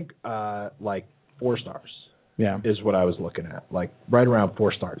 I think like 4 stars. Yeah. Is what I was looking at. Like right around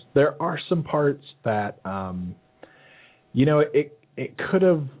 4 stars. There are some parts that it could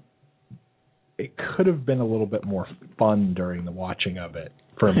have been a little bit more fun during the watching of it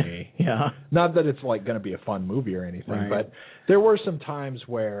for me. Yeah. Not that it's like going to be a fun movie or anything, but there were some times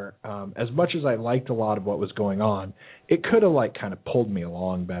where, as much as I liked a lot of what was going on, it could have like kind of pulled me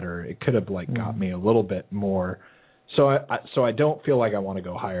along better. It could have like got me a little bit more. So I don't feel like I want to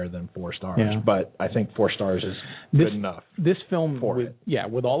go higher than 4 stars, but I think 4 stars is good enough. This film,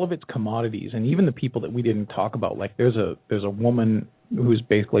 with all of its commodities, and even the people that we didn't talk about, like there's a woman who's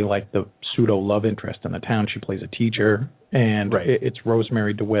basically like the pseudo love interest in the town. She plays a teacher, and it's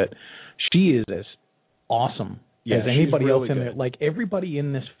Rosemary DeWitt. She is as awesome as anybody else in there. Like everybody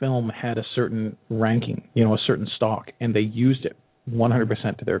in this film had a certain ranking, a certain stock, and they used it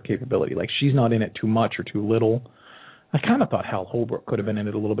 100% to their capability. Like she's not in it too much or too little. I kind of thought Hal Holbrook could have been in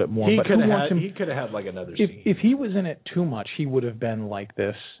it a little bit more. He could have had like another scene. If he was in it too much, he would have been like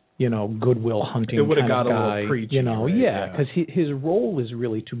this, Goodwill Hunting it would have kind got of guy. A little preachy, because his role is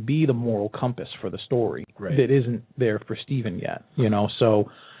really to be the moral compass for the story that isn't there for Steven yet. So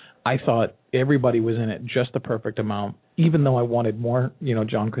I thought everybody was in it just the perfect amount. Even though I wanted more,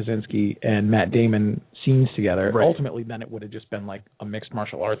 John Krasinski and Matt Damon scenes together, ultimately then it would have just been like a mixed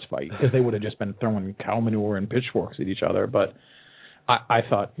martial arts fight because they would have just been throwing cow manure and pitchforks at each other. But I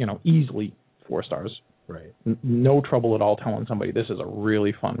thought, easily 4 stars. Right. No trouble at all telling somebody this is a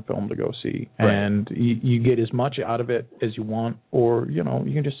really fun film to go see. Right. And you get as much out of it as you want, or, you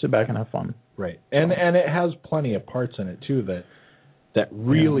can just sit back and have fun. Right. And it has plenty of parts in it, too, that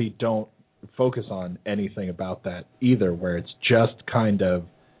really don't focus on anything about that either, where it's just kind of,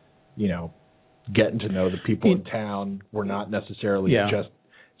 getting to know the people in town. We're not necessarily just,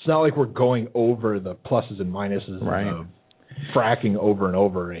 it's not like we're going over the pluses and minuses of fracking over and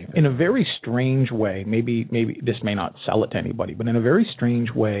over or anything. In a very strange way, maybe this may not sell it to anybody, but in a very strange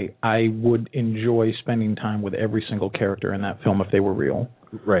way, I would enjoy spending time with every single character in that film if they were real.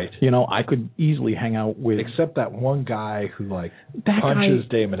 Right. I could easily hang out with... Except that one guy who, punches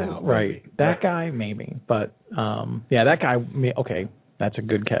Damon out. Right. Maybe. That guy, maybe. But, that guy... Okay, that's a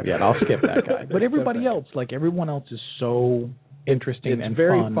good caveat. I'll skip that guy. But everybody else, everyone else is so interesting and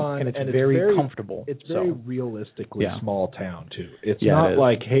very fun, and it's and very comfortable. It's very realistically small town too. It's Yeah, not it is.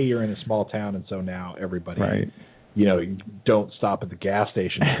 like, hey, you're in a small town, and so now everybody, Right. you know, you don't stop at the gas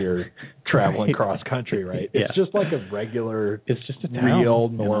station if you're traveling Right. cross country, right? Yeah. It's just like a regular, It's just a town, real,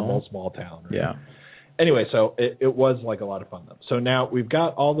 you normal know? small town. Right? Yeah. Anyway, so it was like a lot of fun though. So now we've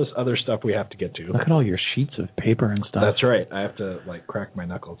got all this other stuff we have to get to. Look at all your sheets of paper and stuff. That's right. I have to like crack my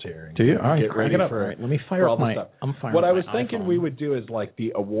knuckles here. And Do you? All right, get crack ready it up. for All right, let me for fire all up the my. stuff. I'm firing. What up I was my thinking iPhone. we would do is like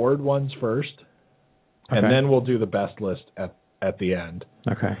the award ones first, Okay. and then we'll do the best list at the end.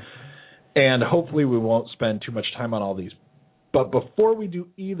 Okay. And hopefully we won't spend too much time on all these. But before we do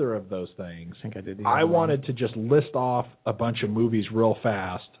either of those things, I think I did. I wanted to just list off a bunch of movies real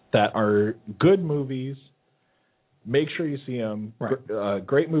fast that are good movies. Make sure you see them. Right.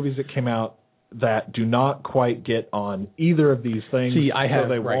 Great movies that came out that do not quite get on either of these things. See, I have, so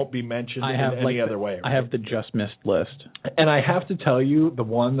they right. won't be mentioned I in have any other way. I have the just missed list. And I have to tell you, the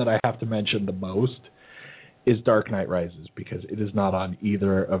one that I have to mention the most is Dark Knight Rises, because it is not on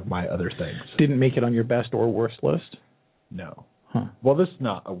either of my other things. Didn't make it on your best or worst list. No. Huh. Well, this is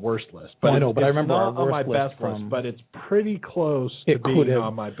not a worst list, but I know, but I it's remember not our on my worst list best from- list, but it's pretty close to It could being have-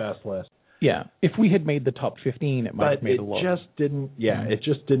 on my best list. Yeah. If we had made the top 15, it might have But made it a low. just didn't. Yeah, it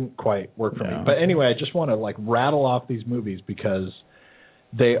just didn't quite work for me. No. But anyway, I just want to like rattle off these movies because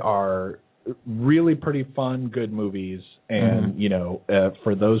they are really pretty fun, good movies, and you know,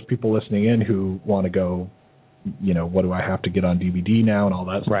 for those people listening in who want to go, you know, what do I have to get on DVD now and all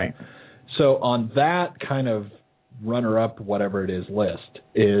that stuff. Right. So on that kind of runner-up, whatever it is, list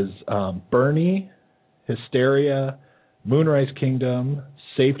is Bernie, Hysteria, Moonrise Kingdom,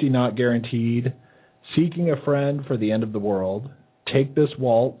 Safety Not Guaranteed, Seeking a Friend for the End of the World, Take This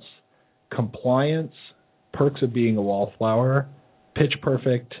Waltz, Compliance, Perks of Being a Wallflower, Pitch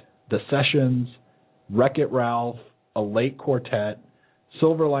Perfect, The Sessions, Wreck-It Ralph, A Late Quartet,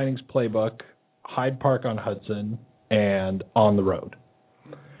 Silver Linings Playbook, Hyde Park on Hudson, and On the Road.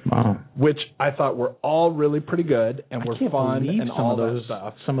 Wow. Which I thought were all really pretty good and were fun and all that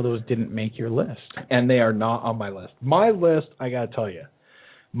stuff. Some of those didn't make your list. And they are not on my list. My list, I got to tell you,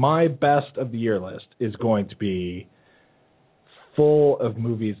 my best of the year list is going to be full of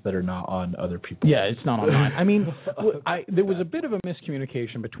movies that are not on other people's. Yeah, it's not on mine. I mean, there was a bit of a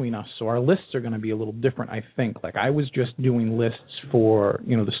miscommunication between us, so our lists are going to be a little different, I think. Like, I was just doing lists for,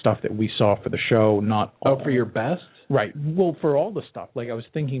 you know, the stuff that we saw for the show, not... Oh, for your best? Right. Well, for all the stuff. Like, I was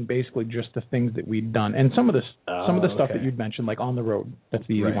thinking basically just the things that we'd done. And some of the stuff that you'd mentioned, like On the Road, that's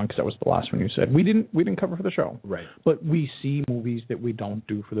the easy one because that was the last one you said. We didn't cover for the show. Right. But we see movies that we don't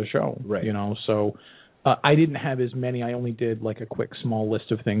do for the show. Right. You know, so... I didn't have as many. I only did like a quick small list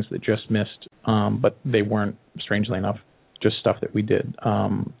of things that just missed, but they weren't, strangely enough, just stuff that we did.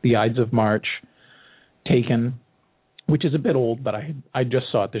 The Ides of March, Taken, which is a bit old, but I just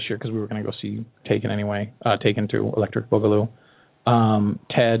saw it this year because we were going to go see Taken anyway. Taken 2, Electric Boogaloo,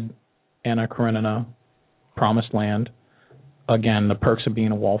 Ted, Anna Karenina, Promised Land, again, The Perks of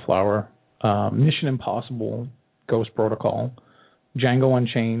Being a Wallflower, Mission Impossible, Ghost Protocol, Django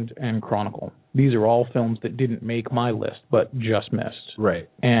Unchained, and Chronicle. These are all films that didn't make my list, but just missed. Right.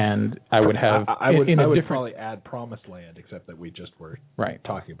 And I would have I would probably add Promised Land, except that we just were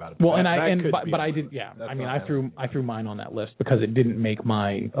talking about it. Well, but I didn't. Yeah, I mean, I threw mine on that list because it didn't make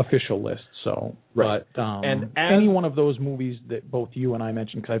my official list. So, but and any one of those movies that both you and I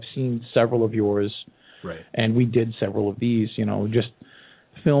mentioned, because I've seen several of yours, right? And we did several of these. You know, just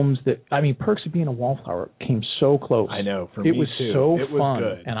films that, I mean, Perks of Being a Wallflower came so close. I know. For me was too. So it fun,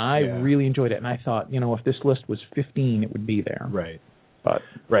 was good. And I really enjoyed it. And I thought, you know, if this list was 15, it would be there. Right. But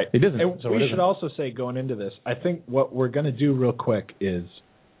it isn't. And so we should also say, going into this, I think what we're going to do real quick is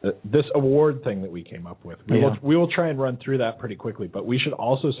this award thing that we came up with. We will try and run through that pretty quickly. But we should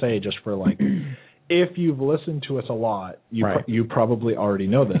also say, just for like, if you've listened to us a lot, you probably already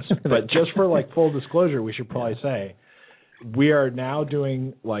know this. But just for like full disclosure, we should probably say, we are now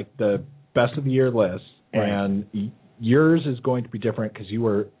doing like the best of the year list, and yours is going to be different because you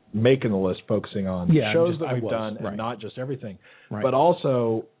were making the list focusing on shows that we've done and not just everything. Right. But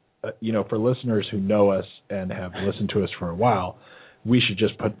also, you know, for listeners who know us and have listened to us for a while, we should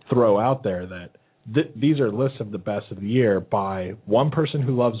just throw out there that these are lists of the best of the year by one person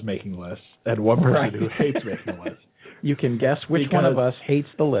who loves making lists and one person who hates making lists. You can guess which one of us hates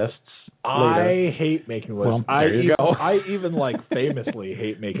the lists. I hate making lists. Well, I even like famously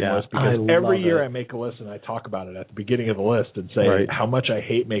hate making lists because every year I make a list and I talk about it at the beginning of the list and say how much I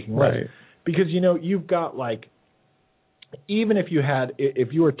hate making lists. Because, you know, you've got like, even if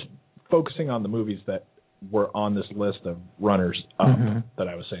you were focusing on the movies that were on this list of runners up that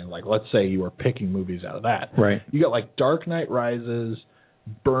I was saying. Like, let's say you were picking movies out of that. Right. You got like Dark Knight Rises,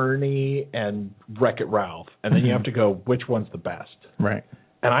 Bernie, and Wreck-It Ralph, and then you have to go, which one's the best? Right.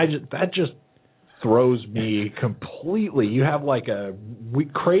 And that just throws me completely. You have like a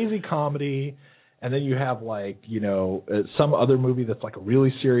crazy comedy, and then you have like, some other movie that's like a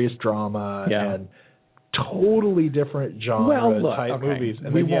really serious drama and totally different genre type movies.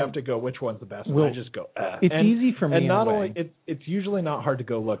 And then you have to go, which one's the best? And I just go, It's easy for me. And not only, it's usually not hard to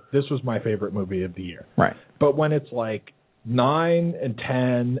go, look, this was my favorite movie of the year. Right. But when it's like 9 and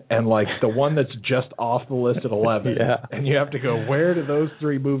 10 and like the one that's just off the list at 11 and you have to go, where do those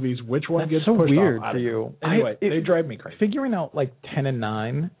three movies, which one gets so pushed weird off? for you. Anyway, they drive me crazy. Figuring out like 10 and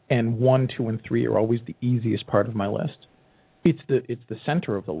 9 and 1, 2, and 3 are always the easiest part of my list. It's the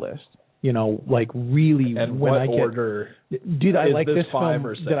center of the list. Like really. And when what I get, order? Did I like this 5 film?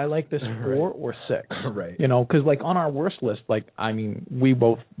 or 6? Did I like this 4 or 6? Right. Because like on our worst list, like we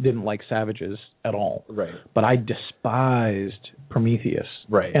both didn't like Savages at all. Right. But I despised Prometheus.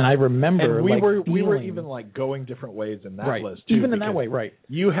 Right. And I remember and we were even like going different ways in that list too. Even in that way, right.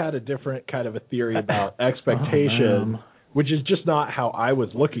 You had a different kind of a theory about expectation. Which is just not how I was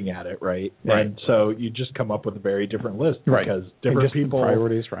looking at it, right? And so you just come up with a very different list because different people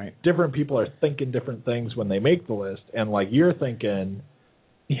priorities, different people are thinking different things when they make the list, and like you're thinking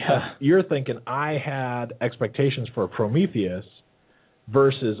I had expectations for Prometheus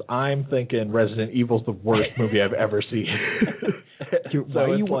versus I'm thinking Resident Evil's the worst movie I've ever seen.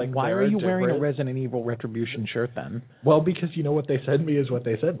 Why are you wearing a Resident Evil Retribution shirt then? Well, because what they send me is what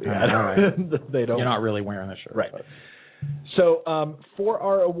they send me. They don't. You're not really wearing a shirt, right? But. So for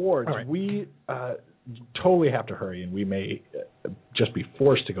our awards, we totally have to hurry, and we may just be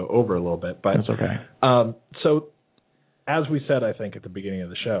forced to go over a little bit. But that's okay. So as we said, I think at the beginning of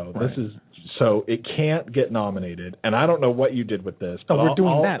the show, this is so it can't get nominated. And I don't know what you did with this. But we're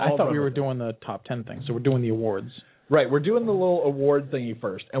doing that. I thought we were doing the top 10 thing. So we're doing the awards. Right, we're doing the little award thingy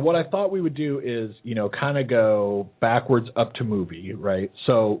first. And what I thought we would do is, kind of go backwards up to movie, right?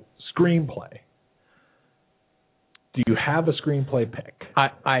 So screenplay. Do you have a screenplay pick?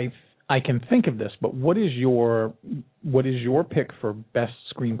 I can think of this, but what is your pick for best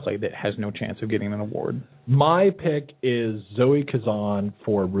screenplay that has no chance of getting an award? My pick is Zoe Kazan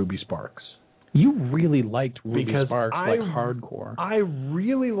for Ruby Sparks. You really liked Ruby Sparks, like hardcore. I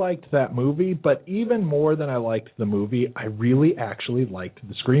really liked that movie, but even more than I liked the movie, I really actually liked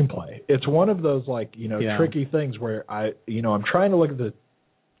the screenplay. It's one of those tricky things where I'm trying to look at the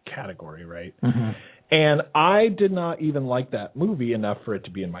category, right? Mm-hmm. And I did not even like that movie enough for it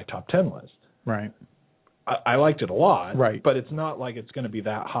to be in my top 10 list. Right. I liked it a lot, right? But it's not like it's going to be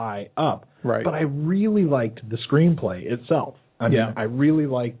that high up. Right. But I really liked the screenplay itself. I mean, I really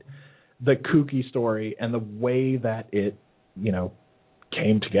liked the kooky story and the way that it,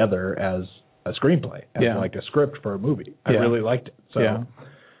 came together as a screenplay, as like a script for a movie. I really liked it.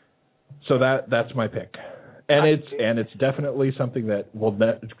 So that's my pick. And it's definitely something that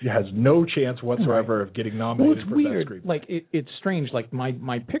has no chance whatsoever of getting nominated for weird. Best Screenplay. Like it's strange. Like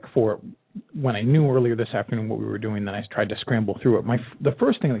my pick for it, when I knew earlier this afternoon what we were doing, then I tried to scramble through it. The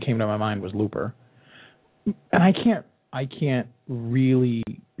first thing that came to my mind was Looper, and I can't really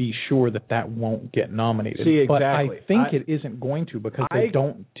be sure that won't get nominated. See, exactly. But I think it isn't going to because they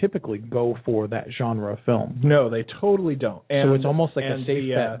don't typically go for that genre of film. No, they totally don't. And, so it's almost like a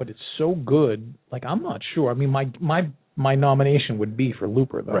safe bet, but it's so good. Like, I'm not sure. I mean, my nomination would be for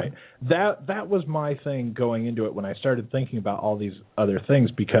Looper, though. Right. That was my thing going into it when I started thinking about all these other things,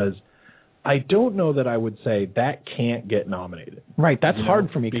 because I don't know that I would say that can't get nominated. Right. That's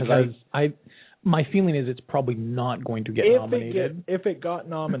hard for me because my feeling is it's probably not going to get nominated. If it got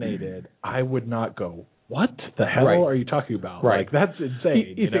nominated, I would not go, what the hell are you talking about? Right. Like, that's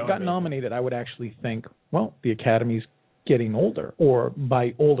insane. If it got nominated, I would actually think, well, the Academy's getting older. Or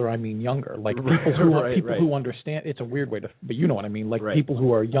by older, I mean younger. Like people who understand. It's a weird way to, but you know what I mean. Like people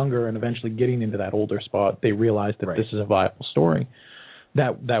who are younger and eventually getting into that older spot, they realize that this is a viable story.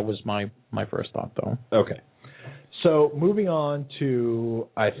 That was my first thought, though. Okay. So moving on to,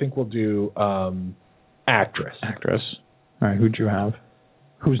 I think we'll do actress. Actress. All right, who'd you have?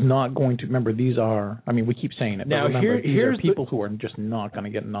 Who's not going to, remember, these are, I mean, we keep saying it, now, but remember, here's people who are just not going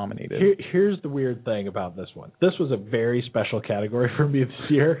to get nominated. Here's the weird thing about this one. This was a very special category for me this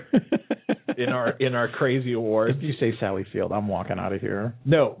year in our crazy awards. If you say Sally Field, I'm walking out of here.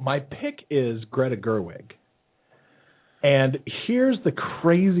 No, my pick is Greta Gerwig. And here's the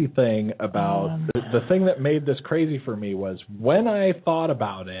crazy thing about the thing that made this crazy for me was when I thought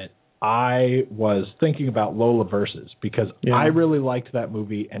about it, I was thinking about Lola Versus because I really liked that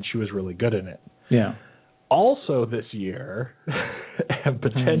movie and she was really good in it. Yeah. Also this year, and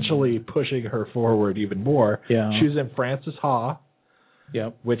potentially pushing her forward even more, she was in Frances Ha,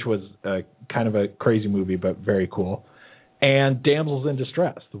 which was kind of a crazy movie, but very cool, and Damsels in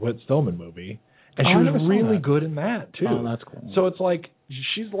Distress, the Whit Stillman movie. And she was really good in that, too. Oh, that's cool. So it's like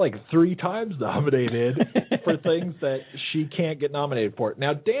she's like 3 times nominated for things that she can't get nominated for.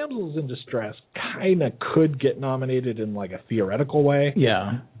 Now, Damsels in Distress kind of could get nominated in like a theoretical way.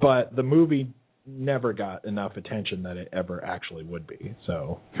 Yeah. But the movie never got enough attention that it ever actually would be.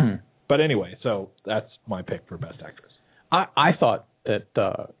 So, But anyway, so that's my pick for Best Actress. I thought that,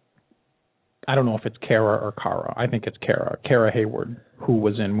 I don't know if it's Kara or Kara. I think it's Kara. Kara Hayward, who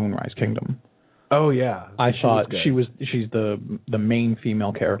was in Moonrise Kingdom. Oh yeah, I thought she's the main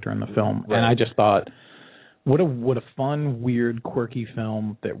female character in the film, and I just thought what a fun, weird, quirky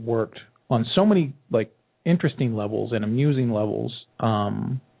film that worked on so many like interesting levels and amusing levels.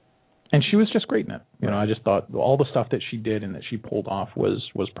 And she was just great in it. You know, I just thought all the stuff that she did and that she pulled off was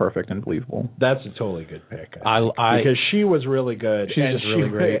perfect and believable. That's a totally good pick. Because she was really good. She's just really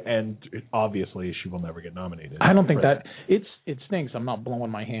great. And obviously she will never get nominated. I don't think that it stinks. I'm not blowing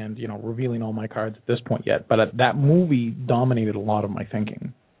my hand, revealing all my cards at this point yet. But that movie dominated a lot of my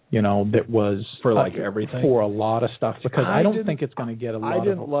thinking. That was for like everything, for a lot of stuff, because I don't think it's going to get a lot. I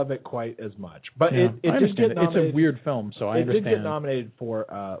didn't love it quite as much, but it did get nominated. It's a weird film, so I understand. It did get nominated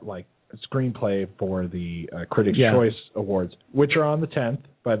for like screenplay for the Critics' Choice Awards, which are on the 10th,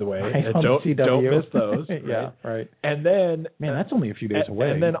 by the way. Don't miss those. Yeah, right. And then, man, that's only a few days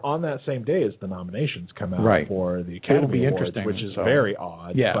away. And then on that same day is the nominations come out for the Academy Awards, which is very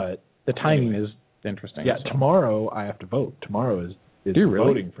odd. Yeah, but the timing is interesting. Yeah, tomorrow I have to vote. Tomorrow is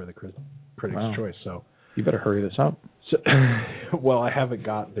voting for the Critics' Choice. So you better hurry this up. So, well, I haven't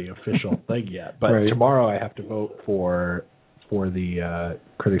got the official thing yet, but tomorrow I have to vote for the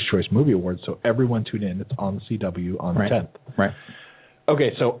Critics' Choice Movie Awards. So everyone tune in. It's on the CW on the 10th. Right.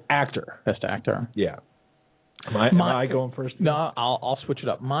 Okay, so actor. Best actor. Yeah. Am I going first? No, I'll switch it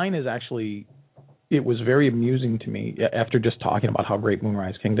up. Mine is actually, it was very amusing to me after just talking about how great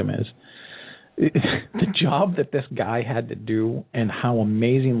Moonrise Kingdom is. The job that this guy had to do and how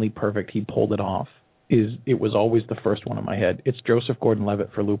amazingly perfect he pulled it off it was always the first one in my head. It's Joseph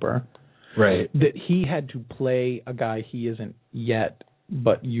Gordon-Levitt for Looper. Right. That he had to play a guy he isn't yet,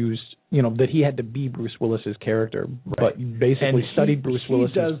 but used, that he had to be Bruce Willis's character, but basically studied Bruce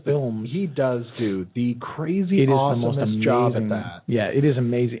Willis's films. He does do the crazy awesomest job at that. Yeah, it is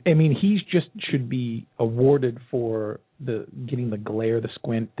amazing. I mean, he just should be awarded for getting the glare, the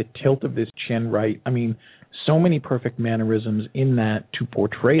squint, the tilt of his chin right. I mean, so many perfect mannerisms in that to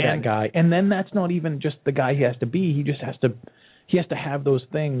portray that guy. And then that's not even just the guy he has to be. He just has to have those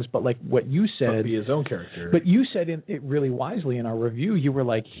things. But like what you said, be his own character. But you said it really wisely in our review. You were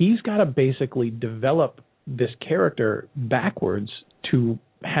like, he's got to basically develop this character backwards to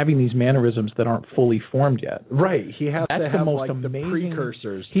having these mannerisms that aren't fully formed yet. Right. He has That's to have the most like amazing, the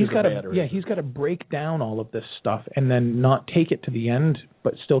precursors. He's got to he's got to break down all of this stuff and then not take it to the end,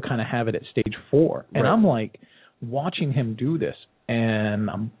 but still kind of have it at stage 4. And I'm like watching him do this, and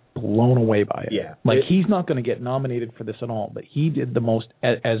I'm blown away by it. Yeah. Like he's not going to get nominated for this at all, but he did the most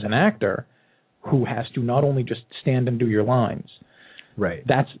as an actor who has to not only just stand and do your lines. Right.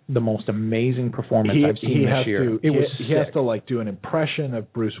 That's the most amazing performance I've seen this year. He has to like do an impression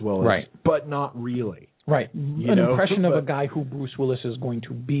of Bruce Willis, but not really. Right. An impression of a guy who Bruce Willis is going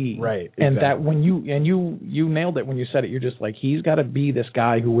to be. Right. And that when you nailed it when you said it, you're just like, he's got to be this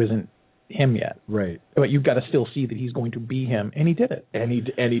guy who isn't him yet. Right. But you've got to still see that he's going to be him, and he did it. And he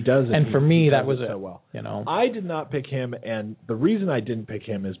does it. And for me, that was it. So well. I did not pick him, and the reason I didn't pick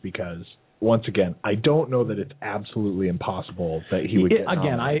him is because, once again, I don't know that it's absolutely impossible that he would get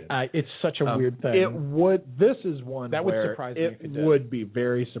nominated. Again, it's such a weird thing. This is one that would surprise me. It would be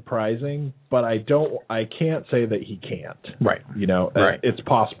very surprising, but I can't say that he can't. Right. It's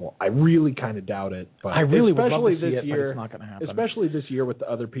possible. I really kind of doubt it. But I really would love to see this it, year, but it's not going to happen. Especially this year with the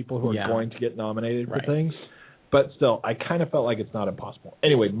other people who are going to get nominated for things. But still, I kind of felt like it's not impossible.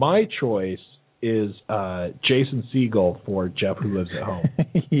 Anyway, my choice is Jason Segel for Jeff Who Lives at Home.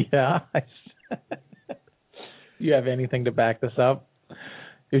 Yeah. You have anything to back this up?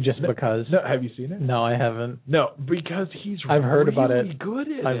 Just because? No, have you seen it? No, I haven't. No, because I've heard about it. Good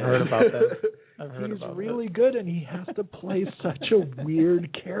at I've heard about that. He's really good, and he has to play such a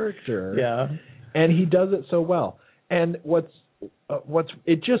weird character. Yeah, and he does it so well. And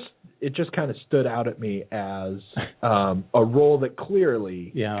it just kind of stood out at me as a role that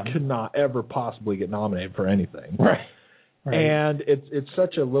clearly could not ever possibly get nominated for anything. Right. And it's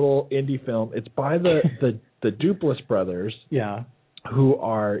such a little indie film. It's by the Duplass brothers. Yeah. Who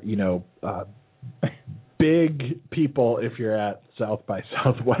are, big people if you're at South by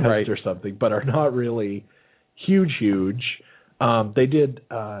Southwest Right. or something, but are not really huge. They did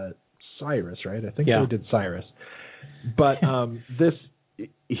Cyrus, right? I think Yeah. they did Cyrus. But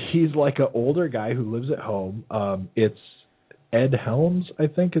he's like an older guy who lives at home. It's Ed Helms, I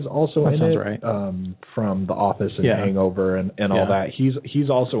think, is also That in sounds it, right. from The Office and Yeah. Hangover and all Yeah. that. He's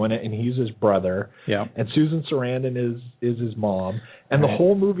also in it, and he's his brother. Yeah. And Susan Sarandon is his mom. And the Right.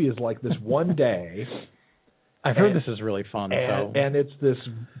 whole movie is like this one day. I've heard And- this is really fun. And it's this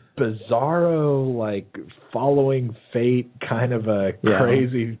bizarro, like, following fate kind of a Yeah.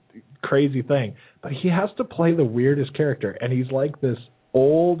 crazy thing. But he has to play the weirdest character, and he's like this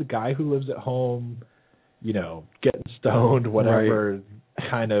old guy who lives at home, getting stoned, whatever,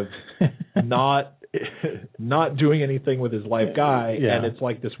 kind of not doing anything with his life guy. Yeah. And it's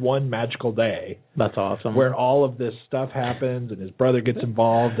like this one magical day That's awesome. where all of this stuff happens and his brother gets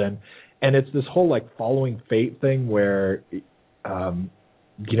involved, and it's this whole like following fate thing where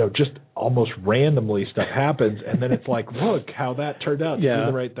just almost randomly stuff happens, and then it's like, look how that turned out to Yeah. do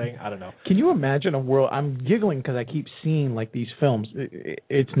the right thing. I don't know. Can you imagine a world? I'm giggling because I keep seeing like these films.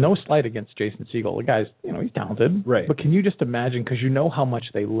 It's no slight against Jason Segel. The guy's, he's talented, Right. But can you just imagine? Because you know how much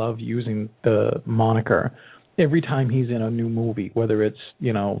they love using the moniker. Every time he's in a new movie, whether it's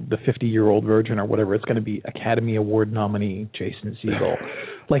the 50-year-old virgin or whatever, it's going to be Academy Award nominee Jason Segel.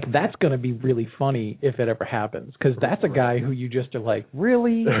 Like that's going to be really funny if it ever happens, because that's a guy who you just are like,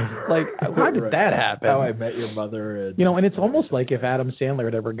 really? Like, how did Right. that happen? How I Met Your Mother. And, And it's almost like if Adam Sandler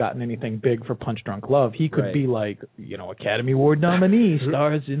had ever gotten anything big for Punch Drunk Love, he could Right. be like, Academy Award nominee,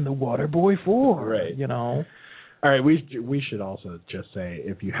 stars in The Waterboy 4. Right. All right, we should also just say,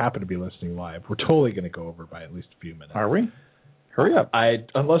 if you happen to be listening live, we're totally going to go over by at least a few minutes. Are we? Hurry up.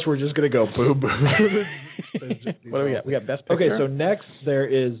 Unless we're just going to go boom, boom. What do we got? We got Best Picture? Okay, so next there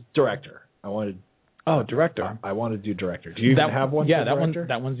is director. Oh, director. I want to do director. Do you even have one? Yeah, for director?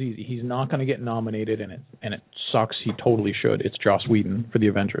 that one's easy. He's not going to get nominated, and it sucks. He totally should. It's Joss Whedon for The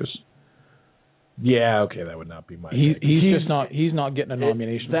Avengers. Yeah, okay, that would not be my. He's pick. He's not getting a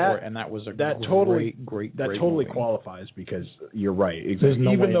nomination for it, and that was a that great totally movie. qualifies, because you're right. Exactly. There's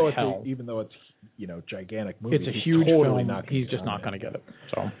no even way though in it's hell. even though it's gigantic movie, It's a he's huge totally film. not. He's just not going to get it.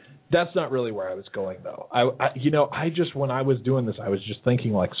 So that's not really where I was going though. I just, when I was doing this, I was just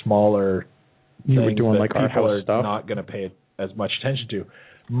thinking like smaller. You were things doing that like art people house are stuff. not going to pay as much attention to.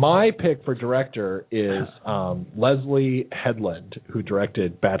 My pick for director is Leslie Headland, who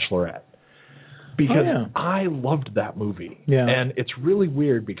directed Bachelorette. Because I loved that movie. Yeah. And it's really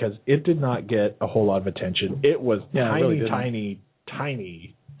weird because it did not get a whole lot of attention. It was tiny.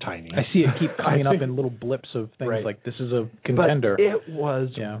 I see it keep coming up in little blips of things Right. like this is a contender. But it was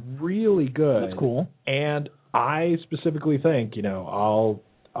really good. That's cool. And I specifically think, I'll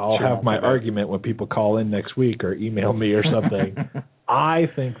have my argument when people call in next week or email me or something. I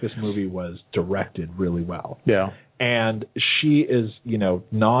think this movie was directed really well. Yeah. And she is,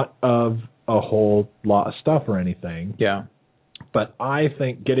 not of a whole lot of stuff or anything. Yeah. But I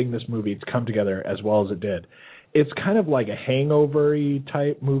think getting this movie to come together as well as it did, it's kind of like a hangover-y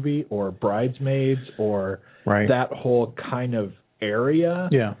type movie, or Bridesmaids, or that whole kind of area.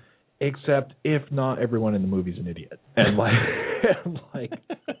 Yeah. Except if not everyone in the movie's an idiot. And like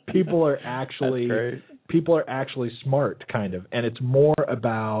people are actually smart, kind of. And it's more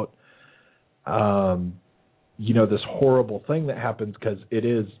about this horrible thing that happens, because it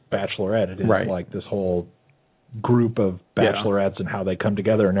is Bachelorette. It is like this whole group of bachelorettes and how they come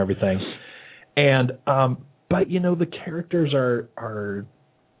together and everything. And but the characters are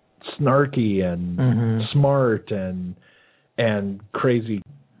snarky and smart and crazy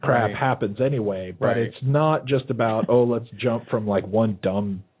crap happens anyway. But it's not just about let's jump from like one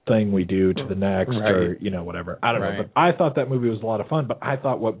dumb thing we do to the next or whatever. I don't know. But I thought that movie was a lot of fun. But I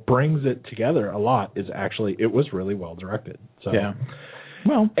thought what brings it together a lot is actually it was really well directed. So yeah.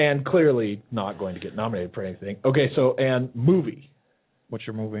 Well, and clearly not going to get nominated for anything. Okay, so and movie. What's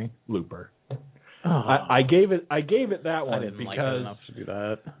your movie? Looper. Oh. I gave it that one I didn't because like it enough to do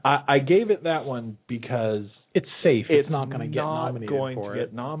that. I gave it that one because it's safe. It's not going to get nominated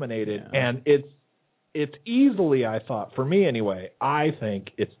get nominated, and it's easily, I thought, for me anyway, I think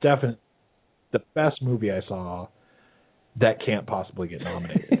it's definitely the best movie I saw that can't possibly get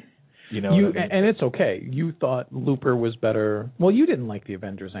nominated. What I mean? And it's okay. You thought Looper was better. Well, you didn't like the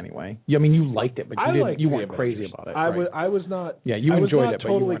Avengers anyway. You liked it, but you weren't crazy about it. I was not. Yeah, you enjoyed it, but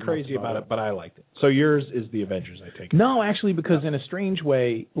totally you weren't crazy about it. But I liked it. So yours is the Avengers, I take it. No, actually, because in a strange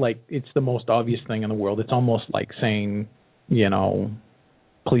way, like it's the most obvious thing in the world. It's almost like saying,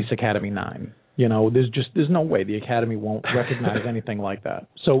 Police Academy 9. You know, there's no way the Academy won't recognize anything like that.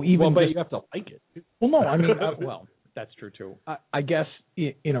 So even but you have to like it. Well, no, I mean, well, that's true too. I guess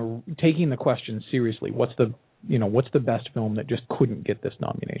taking the question seriously, what's the best film that just couldn't get this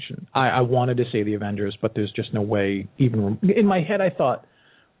nomination? I wanted to say The Avengers, but there's just no way. Even in my head, I thought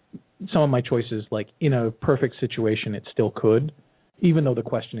some of my choices, like in a perfect situation, it still could. Even though the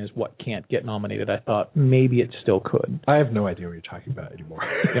question is what can't get nominated, I thought maybe it still could. I have no idea what you're talking about anymore.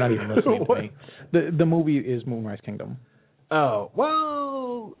 You're not even listening to me. The movie is Moonrise Kingdom. Oh,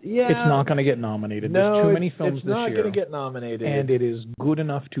 well, yeah. It's not going to get nominated. No, There's too many films it's not this year. going to get nominated. And it is good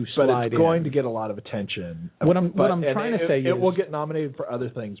enough to slide in. But it's going to get a lot of attention. What I'm trying to say is... It will get nominated for other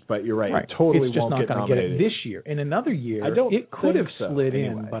things, but you're right. It totally it's just won't not get going to nominated. Get it this year. In another year, it could have slid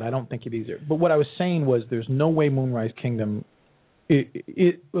in, but I don't think it either. But what I was saying was there's no way Moonrise Kingdom...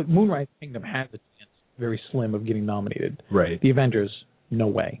 Moonrise Kingdom has a chance, very slim, of getting nominated. Right. The Avengers... No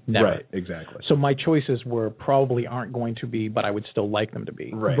way. Never. Right, exactly. So my choices probably aren't going to be, but I would still like them to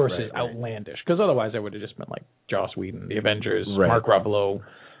be, versus outlandish. Because otherwise I would have just been like Joss Whedon, The Avengers, Mark Ruffalo,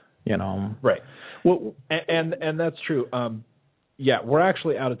 you know. Right. Well, and that's true. Yeah, we're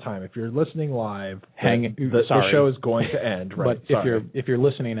actually out of time. If you're listening live, the show is going to end. Right. But if you're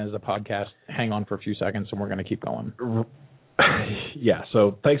listening as a podcast, hang on for a few seconds, and we're going to keep going. Yeah,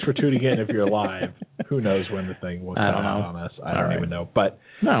 so thanks for tuning in if you're live. Who knows when the thing will come out on us. I don't even know. But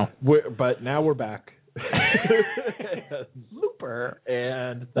now we're back. Super.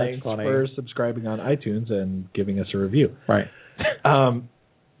 And thanks for subscribing on iTunes and giving us a review. Right.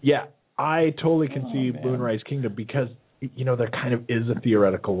 Yeah, I totally can see Moonrise Kingdom because, you know, there kind of is a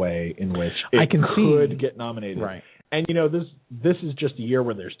theoretical way in which it could get nominated. Right. And, you know, this is just a year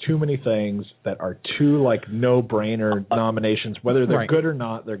where there's too many things that are too, like, no-brainer nominations. Whether they're good or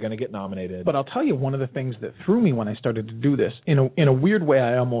not, they're going to get nominated. But I'll tell you, one of the things that threw me when I started to do this, in a weird way,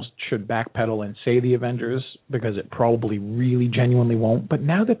 I almost should backpedal and say The Avengers, because it probably really genuinely won't. But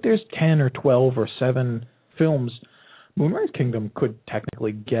now that there's 10 or 12 or 7 films, Moonrise Kingdom could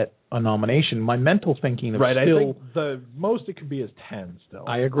technically get a nomination. My mental thinking of I think the most it could be is 10 still.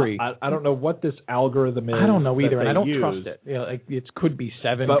 I agree. I don't know what this algorithm is. I don't know either, and I don't trust it. You know, like, it could be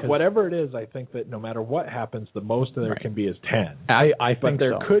 7. But whatever it is, I think that no matter what happens, the most that there can be is 10. I think but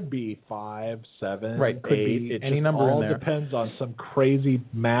there could be 5, 7, could 8. Be it any number all in there. Depends on some crazy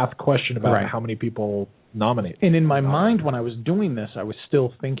math question about how many people nominate. And in my mind, when I was doing this, I was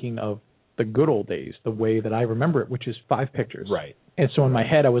still thinking of the good old days, the way that I remember it, which is 5 pictures. Right. And so in my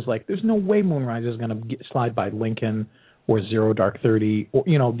head, I was like, there's no way Moonrise is going to slide by Lincoln or Zero Dark 30. Or,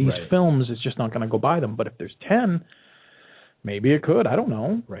 you know, these films, it's just not going to go by them. But if there's 10, maybe it could. I don't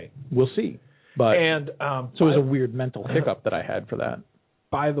know. Right. We'll see. But so it was a weird mental hiccup that I had for that.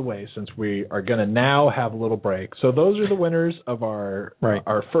 By the way, since we are going to now have a little break, so those are the winners of our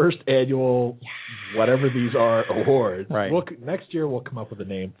first annual, whatever these are, awards. Right. Next year we'll come up with a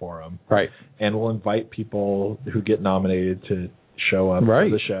name for them. Right. And we'll invite people who get nominated to show up for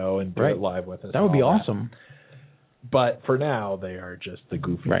the show and do it live with us. That would be awesome. But for now, they are just the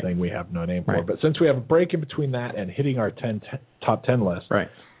goofy thing we have no name for. But since we have a break in between that and hitting our top 10 list,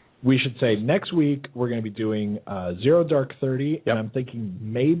 we should say next week we're going to be doing Zero Dark 30, and I'm thinking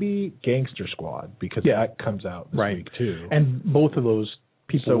maybe Gangster Squad, because that comes out this week too. And both of those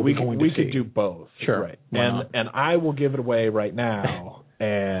people we could do both. Sure. Right. And I will give it away right now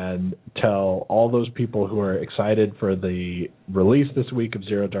and tell all those people who are excited for the release this week of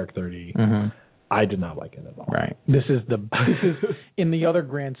Zero Dark 30, I did not like it at all. Right. This is in the other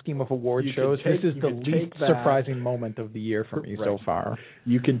grand scheme of award shows, this is the least surprising moment of the year for me so far.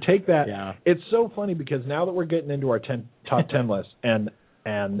 You can take that. Yeah. It's so funny because now that we're getting into our top 10 list,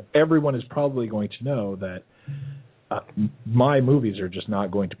 and everyone is probably going to know that my movies are just not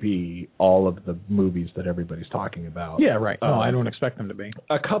going to be all of the movies that everybody's talking about. Yeah, right. No, I don't expect them to be.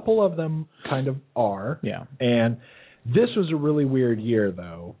 A couple of them kind of are. Yeah. And this was a really weird year,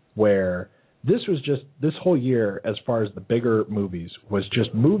 though, where this whole year, as far as the bigger movies, was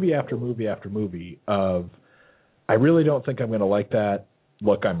just movie after movie after movie of, I really don't think I'm going to like that.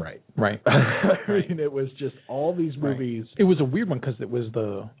 Look, I'm right. Right. I mean, it was just all these movies. It was a weird one because it was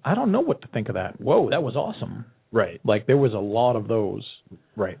I don't know what to think of that. Whoa, that was awesome. Right. Like, there was a lot of those.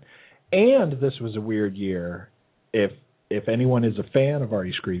 Right. And this was a weird year, if anyone is a fan of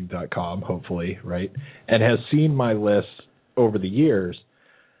REscreening.com, hopefully, right, and has seen my lists over the years,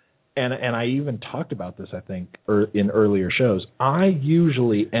 and I even talked about this, I think, in earlier shows, I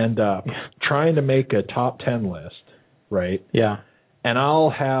usually end up trying to make a top 10 list, right? Yeah. And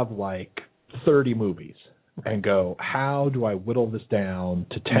I'll have like 30 movies and go, how do I whittle this down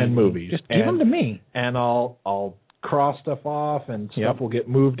to 10 movies? Just give them to me. And I'll cross stuff off, and stuff will get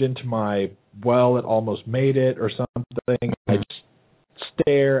moved into my well, it almost made it or something. I just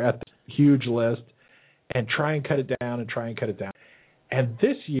stare at the huge list and try and cut it down. And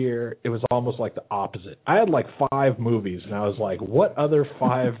this year, it was almost like the opposite. I had like 5 movies, and I was like, what other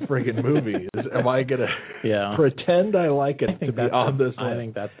 5 friggin' movies am I going to pretend I like it to be on this list? I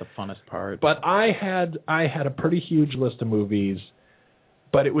think that's the funnest part. But I had a pretty huge list of movies,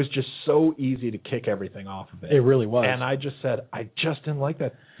 but it was just so easy to kick everything off of it. It really was. And I just said, I just didn't like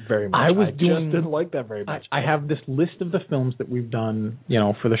that very much. I didn't like that very much. I have this list of the films that we've done,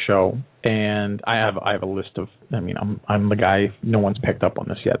 for the show, and I have a list of. I'm the guy. No one's picked up on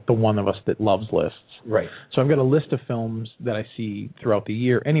this yet. The one of us that loves lists. Right. So I've got a list of films that I see throughout the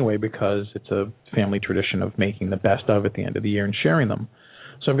year anyway, because it's a family tradition of making the best of at the end of the year and sharing them.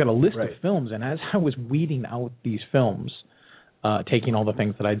 So I've got a list of films, and as I was weeding out these films, taking all the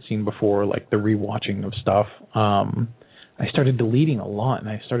things that I'd seen before, like the rewatching of stuff, I started deleting a lot, and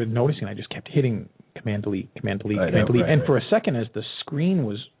I started noticing I just kept hitting Command Delete, and for a second, as the screen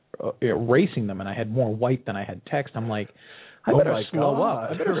was erasing them, and I had more white than I had text, I'm like, I better slow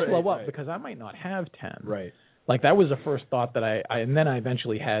up. I better slow up because I might not have 10. Right. Like that was the first thought that I and then I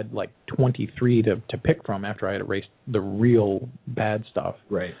eventually had like 23 to pick from after I had erased the real bad stuff.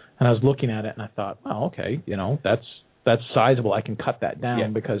 Right. And I was looking at it, and I thought, well, okay, that's sizable. I can cut that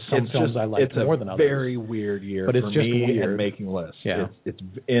down because some films I like more than others. It's a very weird year but it's for just me weird. and making lists. Yeah. It's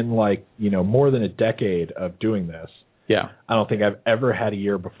in more than a decade of doing this. Yeah. I don't think I've ever had a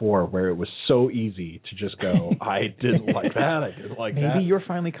year before where it was so easy to just go, I didn't like that, I didn't like that. Maybe you're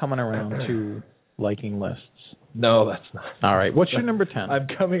finally coming around to liking lists. No, that's not. All right. What's your number 10? I'm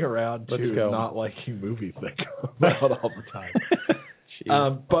coming around to not liking movies that come out all the time.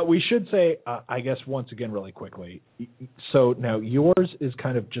 But we should say, I guess, once again, really quickly. So now yours is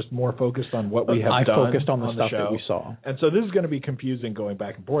kind of just more focused on what we have done. I focused on the stuff that we saw. And so this is going to be confusing going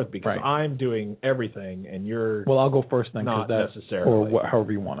back and forth because I'm doing everything and you're Well, I'll go first then. Not necessarily. Or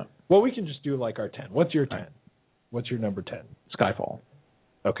however you want it. Well, we can just do like our 10. What's your 10? Right. What's your number 10? Skyfall.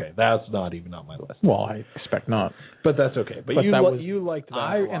 Okay, that's not even on my list. Well, I expect not, but that's okay. But you liked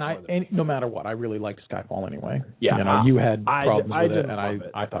that. And no matter what, I really liked Skyfall anyway. Yeah, you had problems with it, and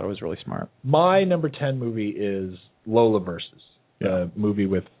I thought it was really smart. My number 10 movie is Lola Versus, the movie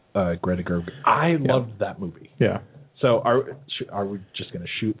with Greta Gerwig. I loved that movie. Yeah. So are we just going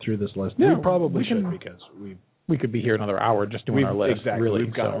to shoot through this list? Yeah, we probably should because we could be here another hour just doing our list. Exactly.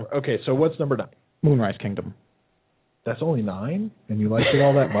 Really. Okay, so what's number 9? Moonrise Kingdom. That's only 9, and you liked it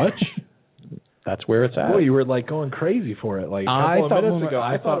all that much? That's where it's at. Well, you were like going crazy for it. Like a couple of minutes ago,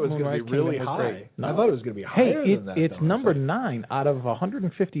 I thought it was going to be really high. No. I thought it was going to be higher than that. It's number 9 out of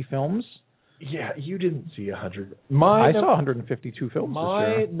 150 films. Yeah, you didn't see 100. I saw 152 films this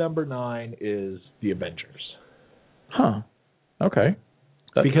year. My number 9 is The Avengers. Huh. Okay.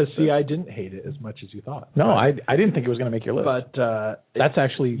 Because I didn't hate it as much as you thought. No, I didn't think it was going to make your list. But that's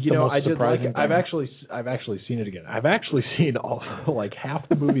actually the most surprising thing. I've actually seen it again. I've actually seen all like half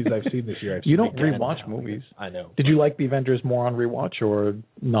the movies I've seen this year. You don't rewatch movies. I know. Did you like The Avengers more on rewatch or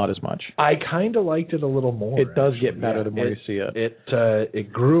not as much? I kind of liked it a little more. It does get better the more you see it.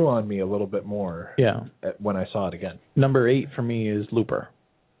 It grew on me a little bit more. Yeah. When I saw it again. Number 8 for me is Looper.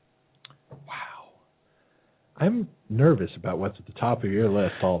 Wow. I'm nervous about what's at the top of your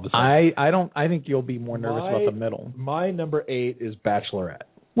list all of a sudden. I think you'll be more nervous about the middle. My number 8 is Bachelorette.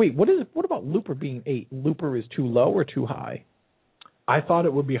 Wait, what about Looper being 8? Looper is too low or too high? I thought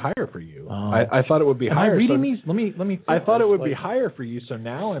it would be higher for you. I thought it would be higher. Am I reading these? Let me. I thought it would be higher for you. So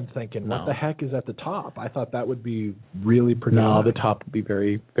now I'm thinking, what the heck is at the top? I thought that would be really predictable. No, the top would be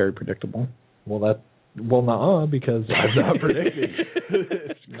very, very predictable. Well, because I'm not predicting.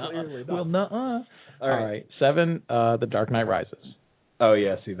 It's clearly not. Well, nuh-uh. All right. 7, The Dark Knight Rises. Oh,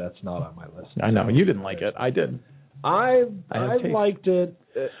 yeah. See, that's not on my list. I know. You didn't like it. I did. I liked it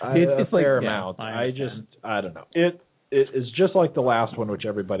a fair amount. I don't know. It is just like the last one, which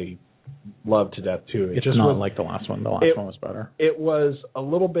everybody loved to death, too. It's just not like the last one. The last one was better. It was a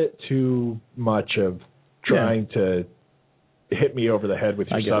little bit too much of trying to hit me over the head with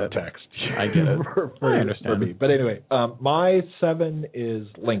your subtext. I get it. I understand. For me. But anyway, my 7 is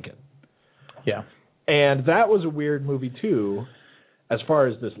Lincoln. Yeah. And that was a weird movie, too, as far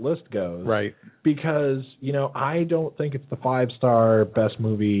as this list goes. Right. Because, I don't think it's the 5-star best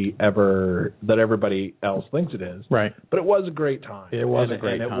movie ever that everybody else thinks it is. Right. But it was a great time. It was a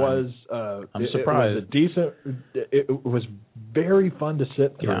great time. And it was... I'm surprised. It was very fun to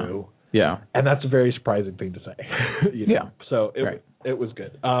sit through. Yeah. And that's a very surprising thing to say. Yeah. So it was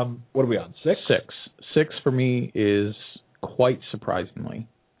good. What are we on? 6? 6 for me is quite surprisingly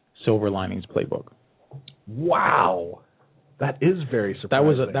Silver Linings Playbook. Wow. That is very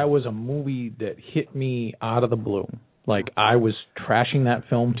surprising. That was a movie that hit me out of the blue. Like, I was trashing that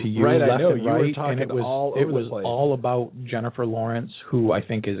film to you right, left I know. and You right, were talking and it was all over the place. all about Jennifer Lawrence, who I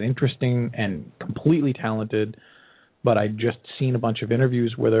think is interesting and completely talented. But I'd just seen a bunch of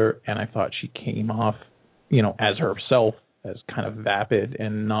interviews with her, and I thought she came off, as herself, as kind of vapid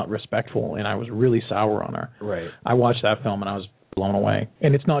and not respectful, and I was really sour on her. Right. I watched that film and I was blown away.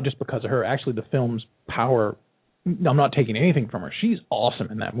 And it's not just because of her. Actually, the film's power, I'm not taking anything from her. She's awesome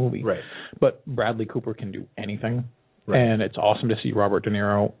in that movie. Right. But Bradley Cooper can do anything. Right. And it's awesome to see Robert De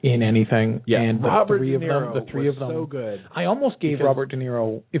Niro in anything. Yeah, and Robert the three De of Niro them, the three was of them, so good. I almost gave Robert De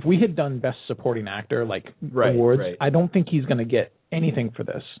Niro, if we had done Best Supporting Actor, awards, right. I don't think he's going to get anything for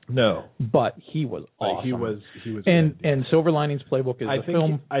this. No, but he was awesome. He was and good. And Silver Linings Playbook is the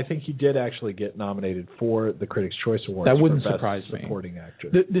film. I think he did actually get nominated for the Critics' Choice Awards. That wouldn't for surprise Best me. Supporting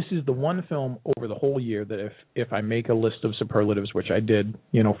Actor. This is the one film over the whole year that if I make a list of superlatives, which I did,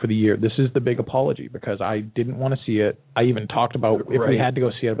 for the year, this is the big apology because I didn't want to see it. I even talked about if we had to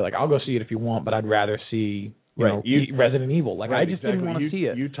go see it, I'd be like, I'll go see it if you want, but I'd rather see Resident Evil. I just didn't want to see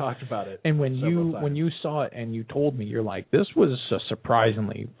it. You talked about it. And when you saw it and you told me, you're like, this was a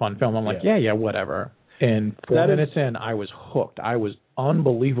surprisingly fun film. I'm like, yeah, whatever. And 4 minutes in, I was hooked. I was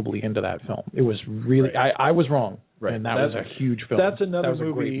unbelievably into that film. It was really, I was wrong. Right. And that was a huge film. That's another movie.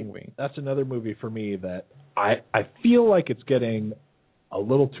 A great movie. That's another movie for me that I feel like it's getting a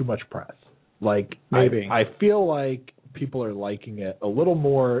little too much press. Like, maybe. I feel like people are liking it a little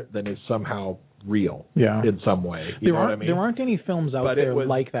more than is somehow real in some way. You know what I mean? There aren't any films out there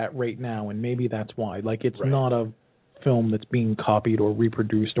like that right now, and maybe that's why. Like, it's not a film that's being copied or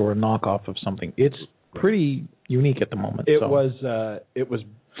reproduced or a knockoff of something. It's pretty unique at the moment. It was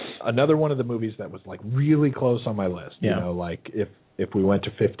another one of the movies that was like really close on my list. Yeah. Like if we went to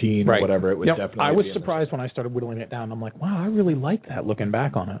 15 or whatever, it would definitely. I was surprised when I started whittling it down. I'm like, wow, I really like that looking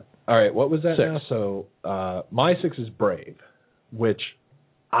back on it. All right, what was that 6. now? So my 6 is Brave, which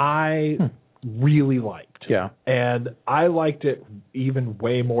I really liked. Yeah. And I liked it even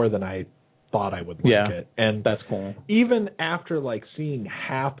way more than I thought I would like it. And that's cool. Even after like seeing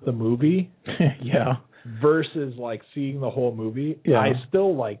half the movie versus like seeing the whole movie, I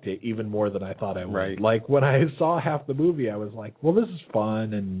still liked it even more than I thought I would. Right. Like when I saw half the movie, I was like, well, this is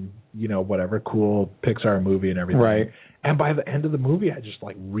fun and whatever, cool Pixar movie and everything. Right. And by the end of the movie, I just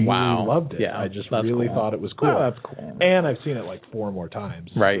like really loved it. Yeah, I just really thought it was cool. Oh, that's cool. And I've seen it like 4 more times.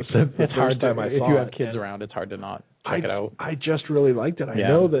 Right. It's hard to, if you have kids around, it's hard to not check it out. I just really liked it. I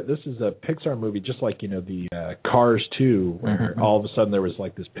know that this is a Pixar movie, just like, the Cars 2, where all of a sudden there was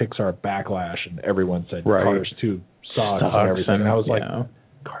like this Pixar backlash and everyone said Cars 2 sucks and everything. And I was like,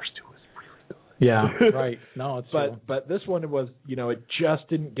 Cars 2 was really good. Yeah, right. No, it's but this one was, it just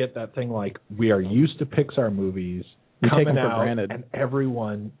didn't get that thing like we are used to Pixar movies coming out for granted. And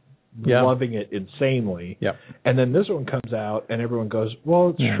everyone loving it insanely. Yep. And then this one comes out and everyone goes,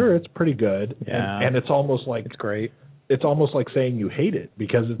 well, sure, it's pretty good. Yeah. And it's almost like it's great. It's almost like saying you hate it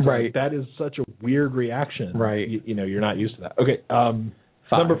because it's like that is such a weird reaction. Right. You're not used to that. Okay. 5.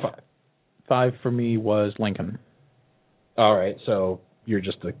 Number 5. 5 for me was Lincoln. All right. So you're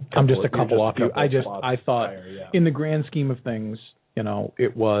just I'm just a couple off you. I thought higher, in the grand scheme of things,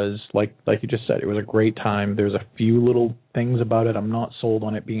 it was like you just said, it was a great time. There's a few little things about it. I'm not sold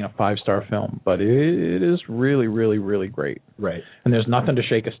on it being a 5-star film, but it is really, really, really great. Right. And there's nothing to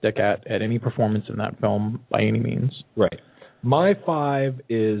shake a stick at any performance in that film by any means. Right. My 5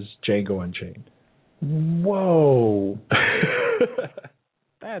 is Django Unchained. Whoa.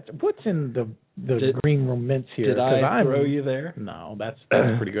 That's what's in the green room mints here. Did I throw you there? No, that's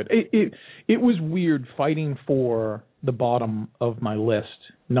pretty good. It was weird fighting for the bottom of my list,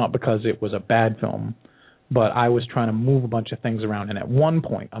 not because it was a bad film, but I was trying to move a bunch of things around. And at one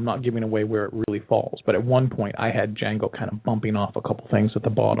point, I'm not giving away where it really falls, but at one point I had Django kind of bumping off a couple things at the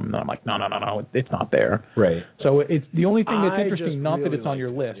bottom. And I'm like, no, it's not there. Right. So it's the only thing that's interesting, not that it's on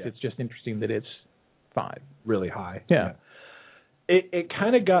your list. It's just interesting that it's 5. Really high. Yeah. It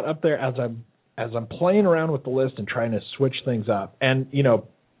kind of got up there as I'm playing around with the list and trying to switch things up. And,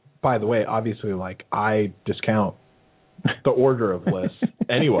 by the way, obviously, like, I discount the order of lists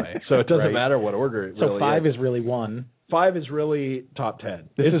anyway. So it doesn't matter what order it really is. So 5 is really 1. 5 is really top 10.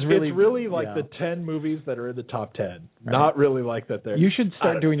 It's really like the 10 movies that are in the top 10. Right. Not really like that they're... You should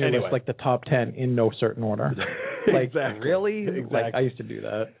start doing your list like the top 10 in no certain order. Like, exactly. Really? Exactly. Like, I used to do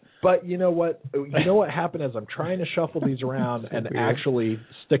that. But you know what? You know what happened as I'm trying to shuffle these around and actually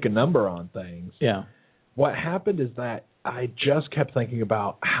stick a number on things. Yeah. What happened is that I just kept thinking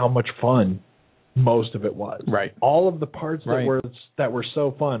about how much fun most of it was. Right. All of the parts that were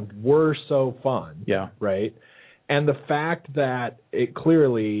so fun were so fun. Yeah. Right. And the fact that it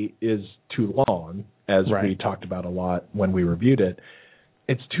clearly is too long, as we talked about a lot when we reviewed it,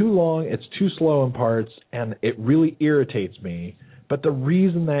 it's too long, it's too slow in parts, and it really irritates me. But the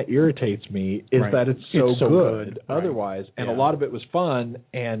reason that irritates me is that it's so good otherwise. And a lot of it was fun,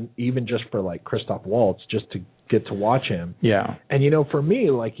 and even just for like Christoph Waltz, just to get to watch him. Yeah. And, for me,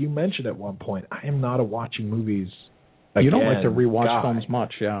 like you mentioned at one point, I am not a watching movies again, you don't like to rewatch guy. films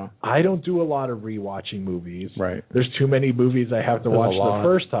much, yeah. I don't do a lot of rewatching movies. Right. There's too many movies I have to watch the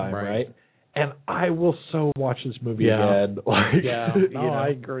first time, right? And I will so watch this movie again. Like, I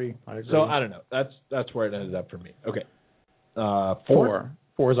agree. So I don't know. That's where it ended up for me. Okay. 4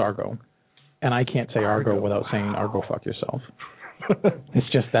 is Argo. And I can't say Argo without saying Argo fuck yourself.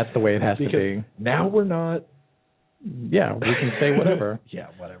 It's just that's the way it has to be. Now we're not. Yeah, we can say whatever. Yeah,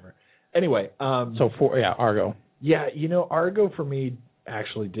 whatever. Anyway, so 4, Argo. Yeah, Argo for me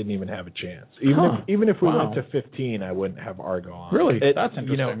actually didn't even have a chance. Even if we went to 15, I wouldn't have Argo on. Really? That's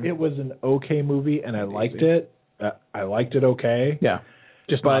interesting. It was an okay movie, and I liked it. I liked it okay. Yeah,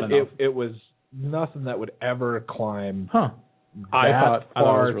 just but not enough. It was nothing that would ever climb. I thought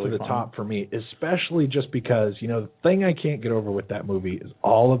far it was really to the fun. top for me, especially just because the thing I can't get over with that movie is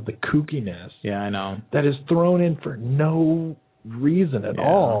all of the kookiness. Yeah, I know. That is thrown in for no reason at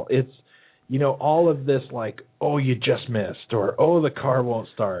all. It's all of this like, oh, you just missed, or oh, the car won't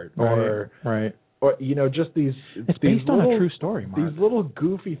start, or just these. It's based on a true story, Mark. These little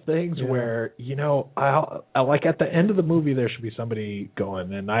goofy things where I like at the end of the movie there should be somebody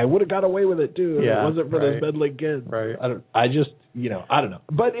going, and I would have got away with it too if it wasn't for those meddling kids. Right. I don't know,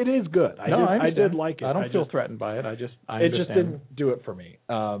 but it is good. I did like it. I don't feel threatened by it. I it understand. just didn't do it for me.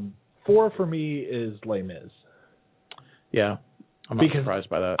 4 for me is Les Mis. Yeah. I'm not surprised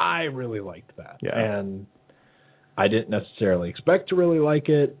by that. I really liked that. Yeah. And I didn't necessarily expect to really like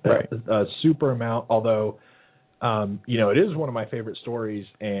it a super amount, although, it is one of my favorite stories.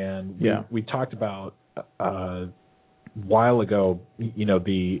 And we talked about a while ago,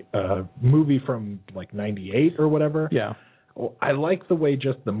 the movie from like 98 or whatever. Yeah. Well, I like the way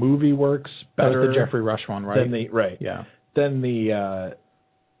just the movie works better. That was the Jeffrey Rush one, right? Than the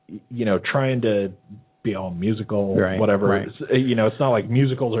trying to be all musical, whatever. Right. It's not like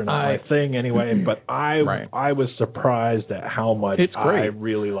musicals are not my thing anyway, but I was surprised at how much I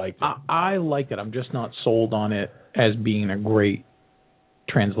really liked it. I like it. I'm just not sold on it as being a great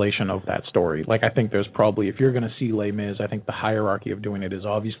translation of that story. Like, I think there's probably, if you're going to see Les Mis, I think the hierarchy of doing it is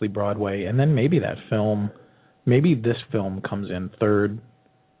obviously Broadway, and then maybe this film comes in third.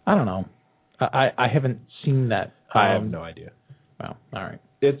 I don't know. I haven't seen that. I have no idea. Well, all right.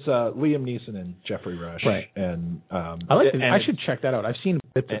 It's Liam Neeson and Jeffrey Rush, and I like it. I should check that out. I've seen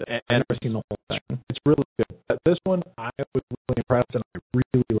bits of it. I've never seen the whole thing. It's really good. This one I was really impressed, and I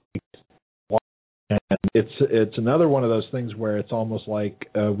really liked watching. And it's another one of those things where it's almost like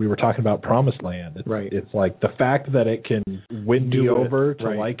we were talking about Promised Land. It's like the fact that it can win me over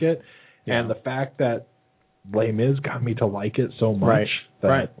to like it, and the fact that Les Mis got me to like it so much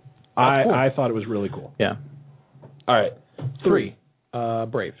that I thought it was really cool. Yeah. All right, 3.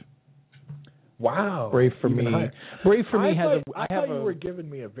 Brave. Wow. Brave for me. Higher. Brave for me has I thought you were giving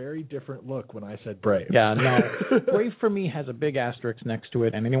me a very different look when I said Brave. Yeah, no. Brave for me has a big asterisk next to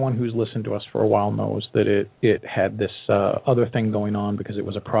it, and anyone who's listened to us for a while knows that it had this other thing going on because it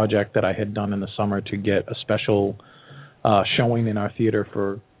was a project that I had done in the summer to get a special showing in our theater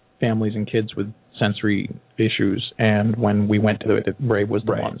for families and kids with sensory issues, and when we went to it, Brave was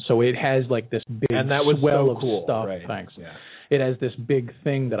the one. So it has like this big and that was swell so of cool. stuff. Right. Thanks. Yeah. It has this big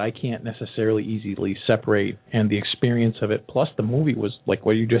thing that I can't necessarily easily separate, and the experience of it, plus the movie was, like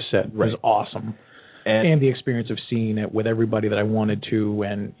what you just said, was awesome. And the experience of seeing it with everybody that I wanted to,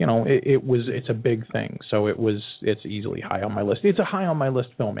 and it's a big thing. So it's easily high on my list. It's a high on my list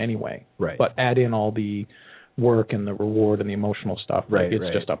film anyway. Right. But add in all the work and the reward and the emotional stuff.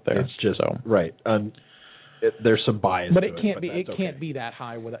 It's just up there. It's just right. There's some bias, but it can't be. It can't be that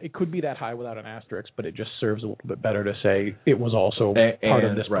high without. It could be that high without an asterisk, but it just serves a little bit better to say it was also part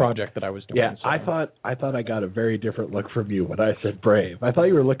of this project that I was doing. Yeah, so. I thought I got a very different look from you when I said Brave. I thought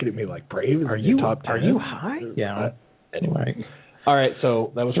you were looking at me like Brave. Are you top 10? Are you high? Yeah. Anyway, all right.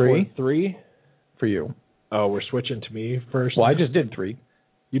 So that was 3 for you. Oh, we're switching to me first. Well, I just did 3.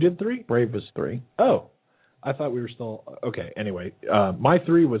 You did 3? Brave was 3. Oh, I thought we were still okay. Anyway, my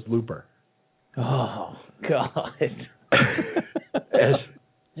 3 was Looper. Oh God!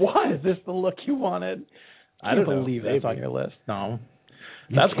 What? Is this the look you wanted? I don't believe that's on your list. No,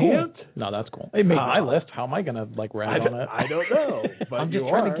 that's cool. No, that's cool. It made my list. How am I gonna rag on it? I don't know. But I'm just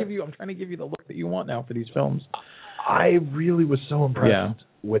trying to give you. I'm trying to give you the look that you want now for these films. I really was so impressed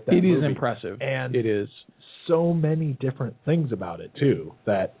with that. It movie. is impressive, and it is so many different things about it too,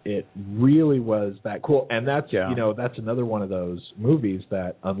 that it really was that cool. And that's that's another one of those movies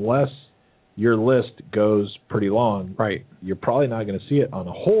that unless your list goes pretty long, right, you're probably not going to see it on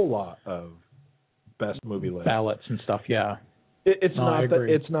a whole lot of best movie lists, ballots and stuff. Yeah. It's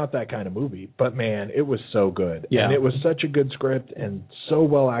not that kind of movie, but man, it was so good. Yeah. And it was such a good script and so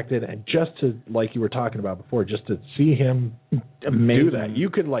well acted, and just to, like you were talking about before, just to see him do that. You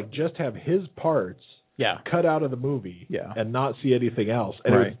could just have his parts cut out of the movie and not see anything else.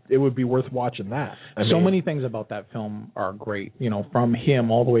 And it would be worth watching that. So many things about that film are great, from him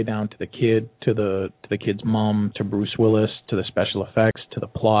all the way down to the kid, to the kid's mom, to Bruce Willis, to the special effects, to the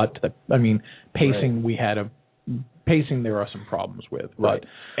plot, pacing. We had pacing there are some problems with, but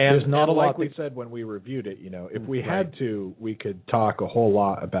there's not a lot. Like we said when we reviewed it, if we had to, we could talk a whole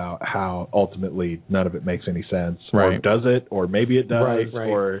lot about how ultimately none of it makes any sense, or does it, or maybe it does,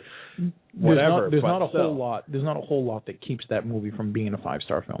 or whatever. There's not a whole lot. There's not a whole lot that keeps that movie from being a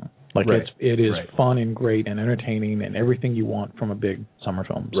 5-star film. It is fun and great and entertaining and everything you want from a big summer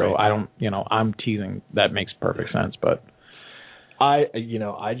film. So I don't, I'm teasing. That makes perfect sense, but. I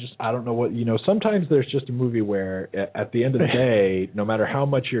don't know what, sometimes there's just a movie where at the end of the day, no matter how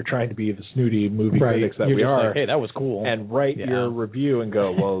much you're trying to be the snooty movie critics that we are, hey, that was cool, and write your review and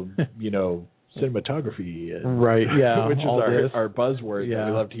go, well, cinematography, which is our buzzword that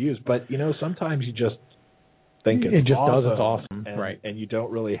we love to use. But, sometimes you just think it's awesome, and you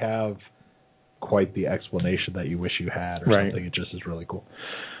don't really have quite the explanation that you wish you had or something. It just is really cool.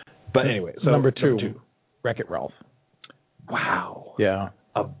 But anyway, so number two, Wreck-It Ralph. Wow. Yeah.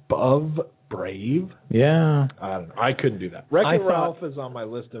 Above Brave? Yeah. I don't know. I couldn't do that. Wreck-It Ralph is on my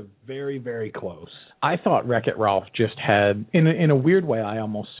list of very, very close. I thought Wreck-It Ralph just had, in a weird way, I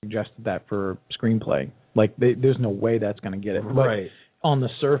almost suggested that for screenplay. There's no way that's going to get it. Right. But on the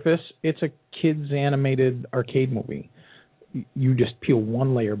surface, it's a kids animated arcade movie. You just peel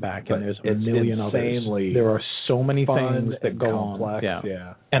one layer back and there's a million others. There are so many things that go complex, on.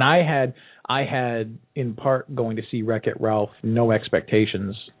 Yeah. And I had in part going to see Wreck-It Ralph no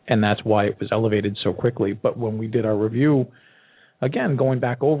expectations, and that's why it was elevated so quickly. But when we did our review, again, going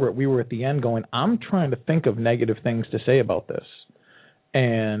back over it, we were at the end going, I'm trying to think of negative things to say about this.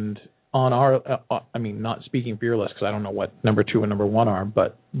 And on our, not speaking for your list because I don't know what number 2 and number 1 are,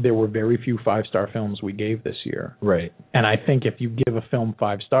 but there were very few 5-star films we gave this year. Right. And I think if you give a film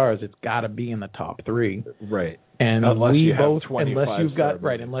 5 stars, it's got to be in the top 3. Right. And unless you've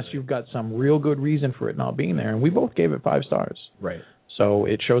got some real good reason for it not being there, and we both gave it 5 stars. Right. So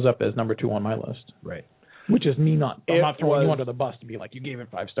it shows up as number 2 on my list. Right. Which is me I'm not throwing you under the bus to be like, you gave it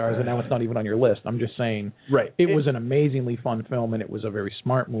 5 stars and now it's not even on your list. I'm just saying it was an amazingly fun film and it was a very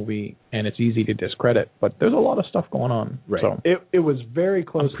smart movie and it's easy to discredit, but there's a lot of stuff going on. Right. So it was very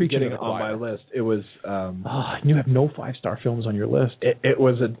close to getting on my list. It was you have no 5-star films on your list. It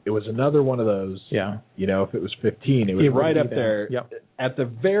was another one of those. Yeah. If it was 15, it was right up there. Yep. At the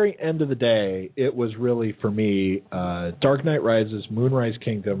very end of the day, it was really, for me, Dark Knight Rises, Moonrise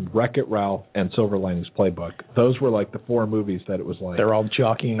Kingdom, Wreck-It Ralph, and Silver Linings Playbook. Those were the 4 movies that it was like. They're all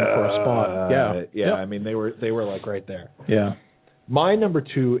jockeying for a spot. Yeah. Yeah, yep. They were right there. Yeah. My number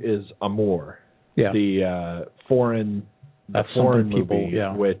 2 is Amour. Yeah. The foreign movie,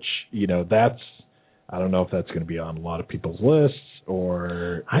 which, that's, I don't know if that's going to be on a lot of people's lists.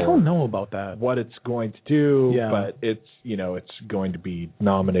 I don't know about that. What it's going to do, but it's it's going to be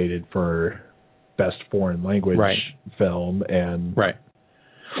nominated for best foreign language film, and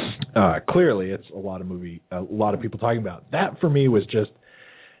clearly it's a lot of people talking about that. For me,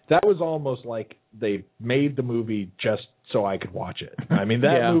 that was almost like they made the movie just so I could watch it.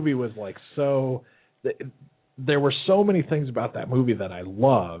 That movie was so. There were so many things about that movie that I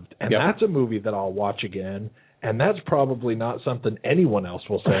loved, and that's a movie that I'll watch again. And that's probably not something anyone else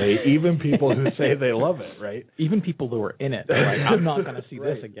will say, even people who say they love it, right? Even people who are in it, they're like, I'm not going to see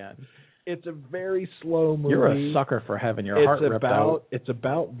this again. It's a very slow movie. You're a sucker for having your heart ripped out. It's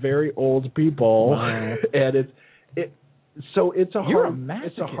about very old people, and it's a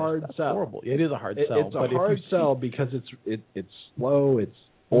hard That's sell. Horrible. It is a hard sell. It's a hard sell because it's slow. It's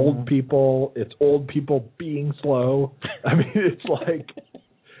old people. It's old people being slow. It's like.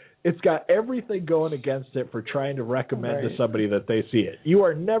 It's got everything going against it for trying to recommend to somebody that they see it. You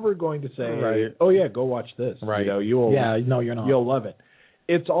are never going to say, "Oh yeah, go watch this." Right. You'll. Yeah. No, you're not. You'll love it.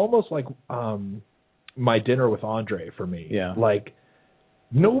 It's almost like My Dinner with Andre for me. Yeah.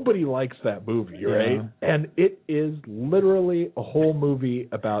 Nobody likes that movie, right? And it is literally a whole movie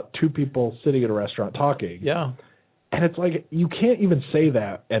about 2 people sitting at a restaurant talking. Yeah. And it's like, you can't even say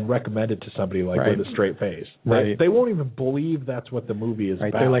that and recommend it to somebody like Right. with a straight face. Right. They won't even believe that's what the movie is Right?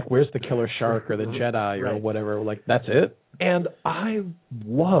 about. They're like, "Where's the killer shark or the Jedi or Right. whatever?" Like, that's it. And I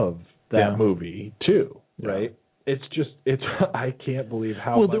love that Yeah. movie too, Yeah. right? It's just, I can't believe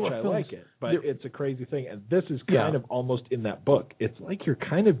how Well, there much were I films- like it. But there- it's a crazy thing. And this is Yeah. kind of almost in that book. It's like you're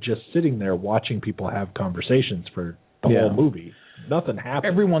kind of just sitting there watching people have conversations for the Yeah. whole movie. Nothing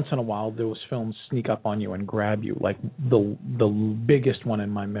happens. Every once in a while, those films sneak up on you and grab you. Like the biggest one in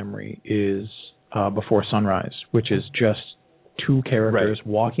my memory is Before Sunrise, which is just two characters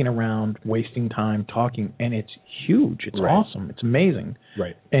walking around, wasting time, talking, and it's huge. It's Right. awesome. It's amazing.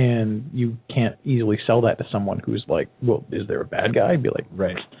 Right. And you can't easily sell that to someone who's like, "Well, is there a bad guy?" I'd be like,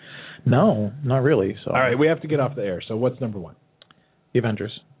 Right. "No, not really." So, All right, we have to get off the air. So what's number one? The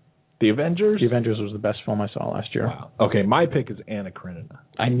Avengers. The Avengers? The Avengers was the best film I saw last year. Wow. Okay, my pick is Anna Karenina.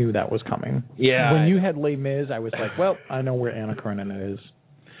 I knew that was coming. Yeah. When you had Les Mis, I was like, well, I know where Anna Karenina is.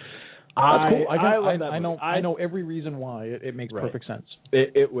 That's I, cool. I love that I know. movie. I know every reason why. It makes Right. perfect sense.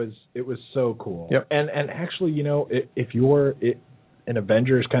 It was so cool. Yep. And actually, if you're an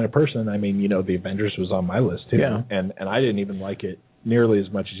Avengers kind of person, I mean, the Avengers was on my list too. Yeah. And I didn't even like it nearly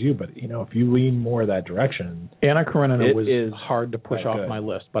as much as you, but if you lean more that direction, Anna Karenina It was is hard to push that off good. my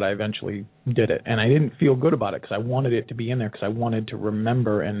list, but I eventually did it, and I didn't feel good about it because I wanted it to be in there because I wanted to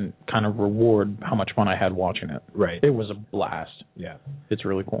remember and kind of reward how much fun I had watching it. right? It was a blast. Yeah. It's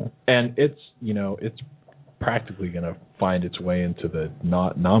really cool. And it's it's practically going to find its way into the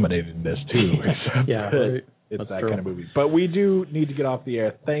not nominated list too. Yeah, But right. it's That's that true. kind of movie. But we do need to get off the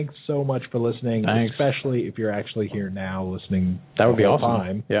air. Thanks so much for listening, Thanks. especially if you're actually here now listening. That would the be whole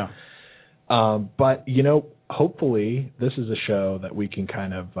awesome. Time. Yeah. But hopefully this is a show that we can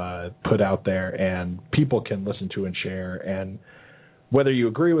kind of put out there and people can listen to and share. And whether you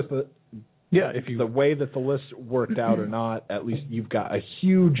agree with the way that the list worked out or not, at least you've got a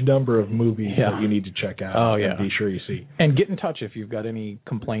huge number of movies Yeah. that you need to check out. Oh, yeah. And be sure you see. And get in touch if you've got any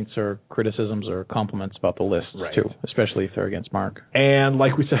complaints or criticisms or compliments about the list Right. too, especially if they're against Mark. And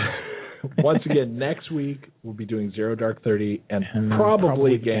like we said, once again, next week we'll be doing Zero Dark 30 and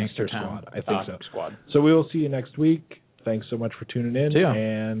probably Gangster Town. Squad. I think so. Squad. So we will see you next week. Thanks so much for tuning in. See ya.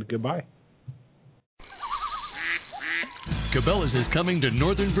 And goodbye. Cabela's is coming to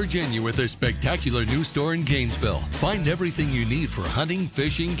Northern Virginia with a spectacular new store in Gainesville. Find everything you need for hunting,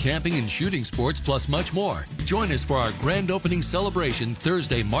 fishing, camping, and shooting sports, plus much more. Join us for our grand opening celebration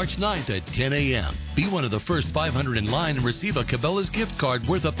Thursday, March 9th at 10 a.m. Be one of the first 500 in line and receive a Cabela's gift card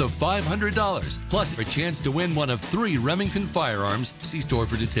worth up to $500. Plus, a chance to win one of 3 Remington firearms. See store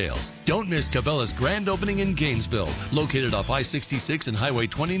for details. Don't miss Cabela's grand opening in Gainesville, located off I-66 and Highway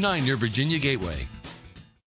 29 near Virginia Gateway.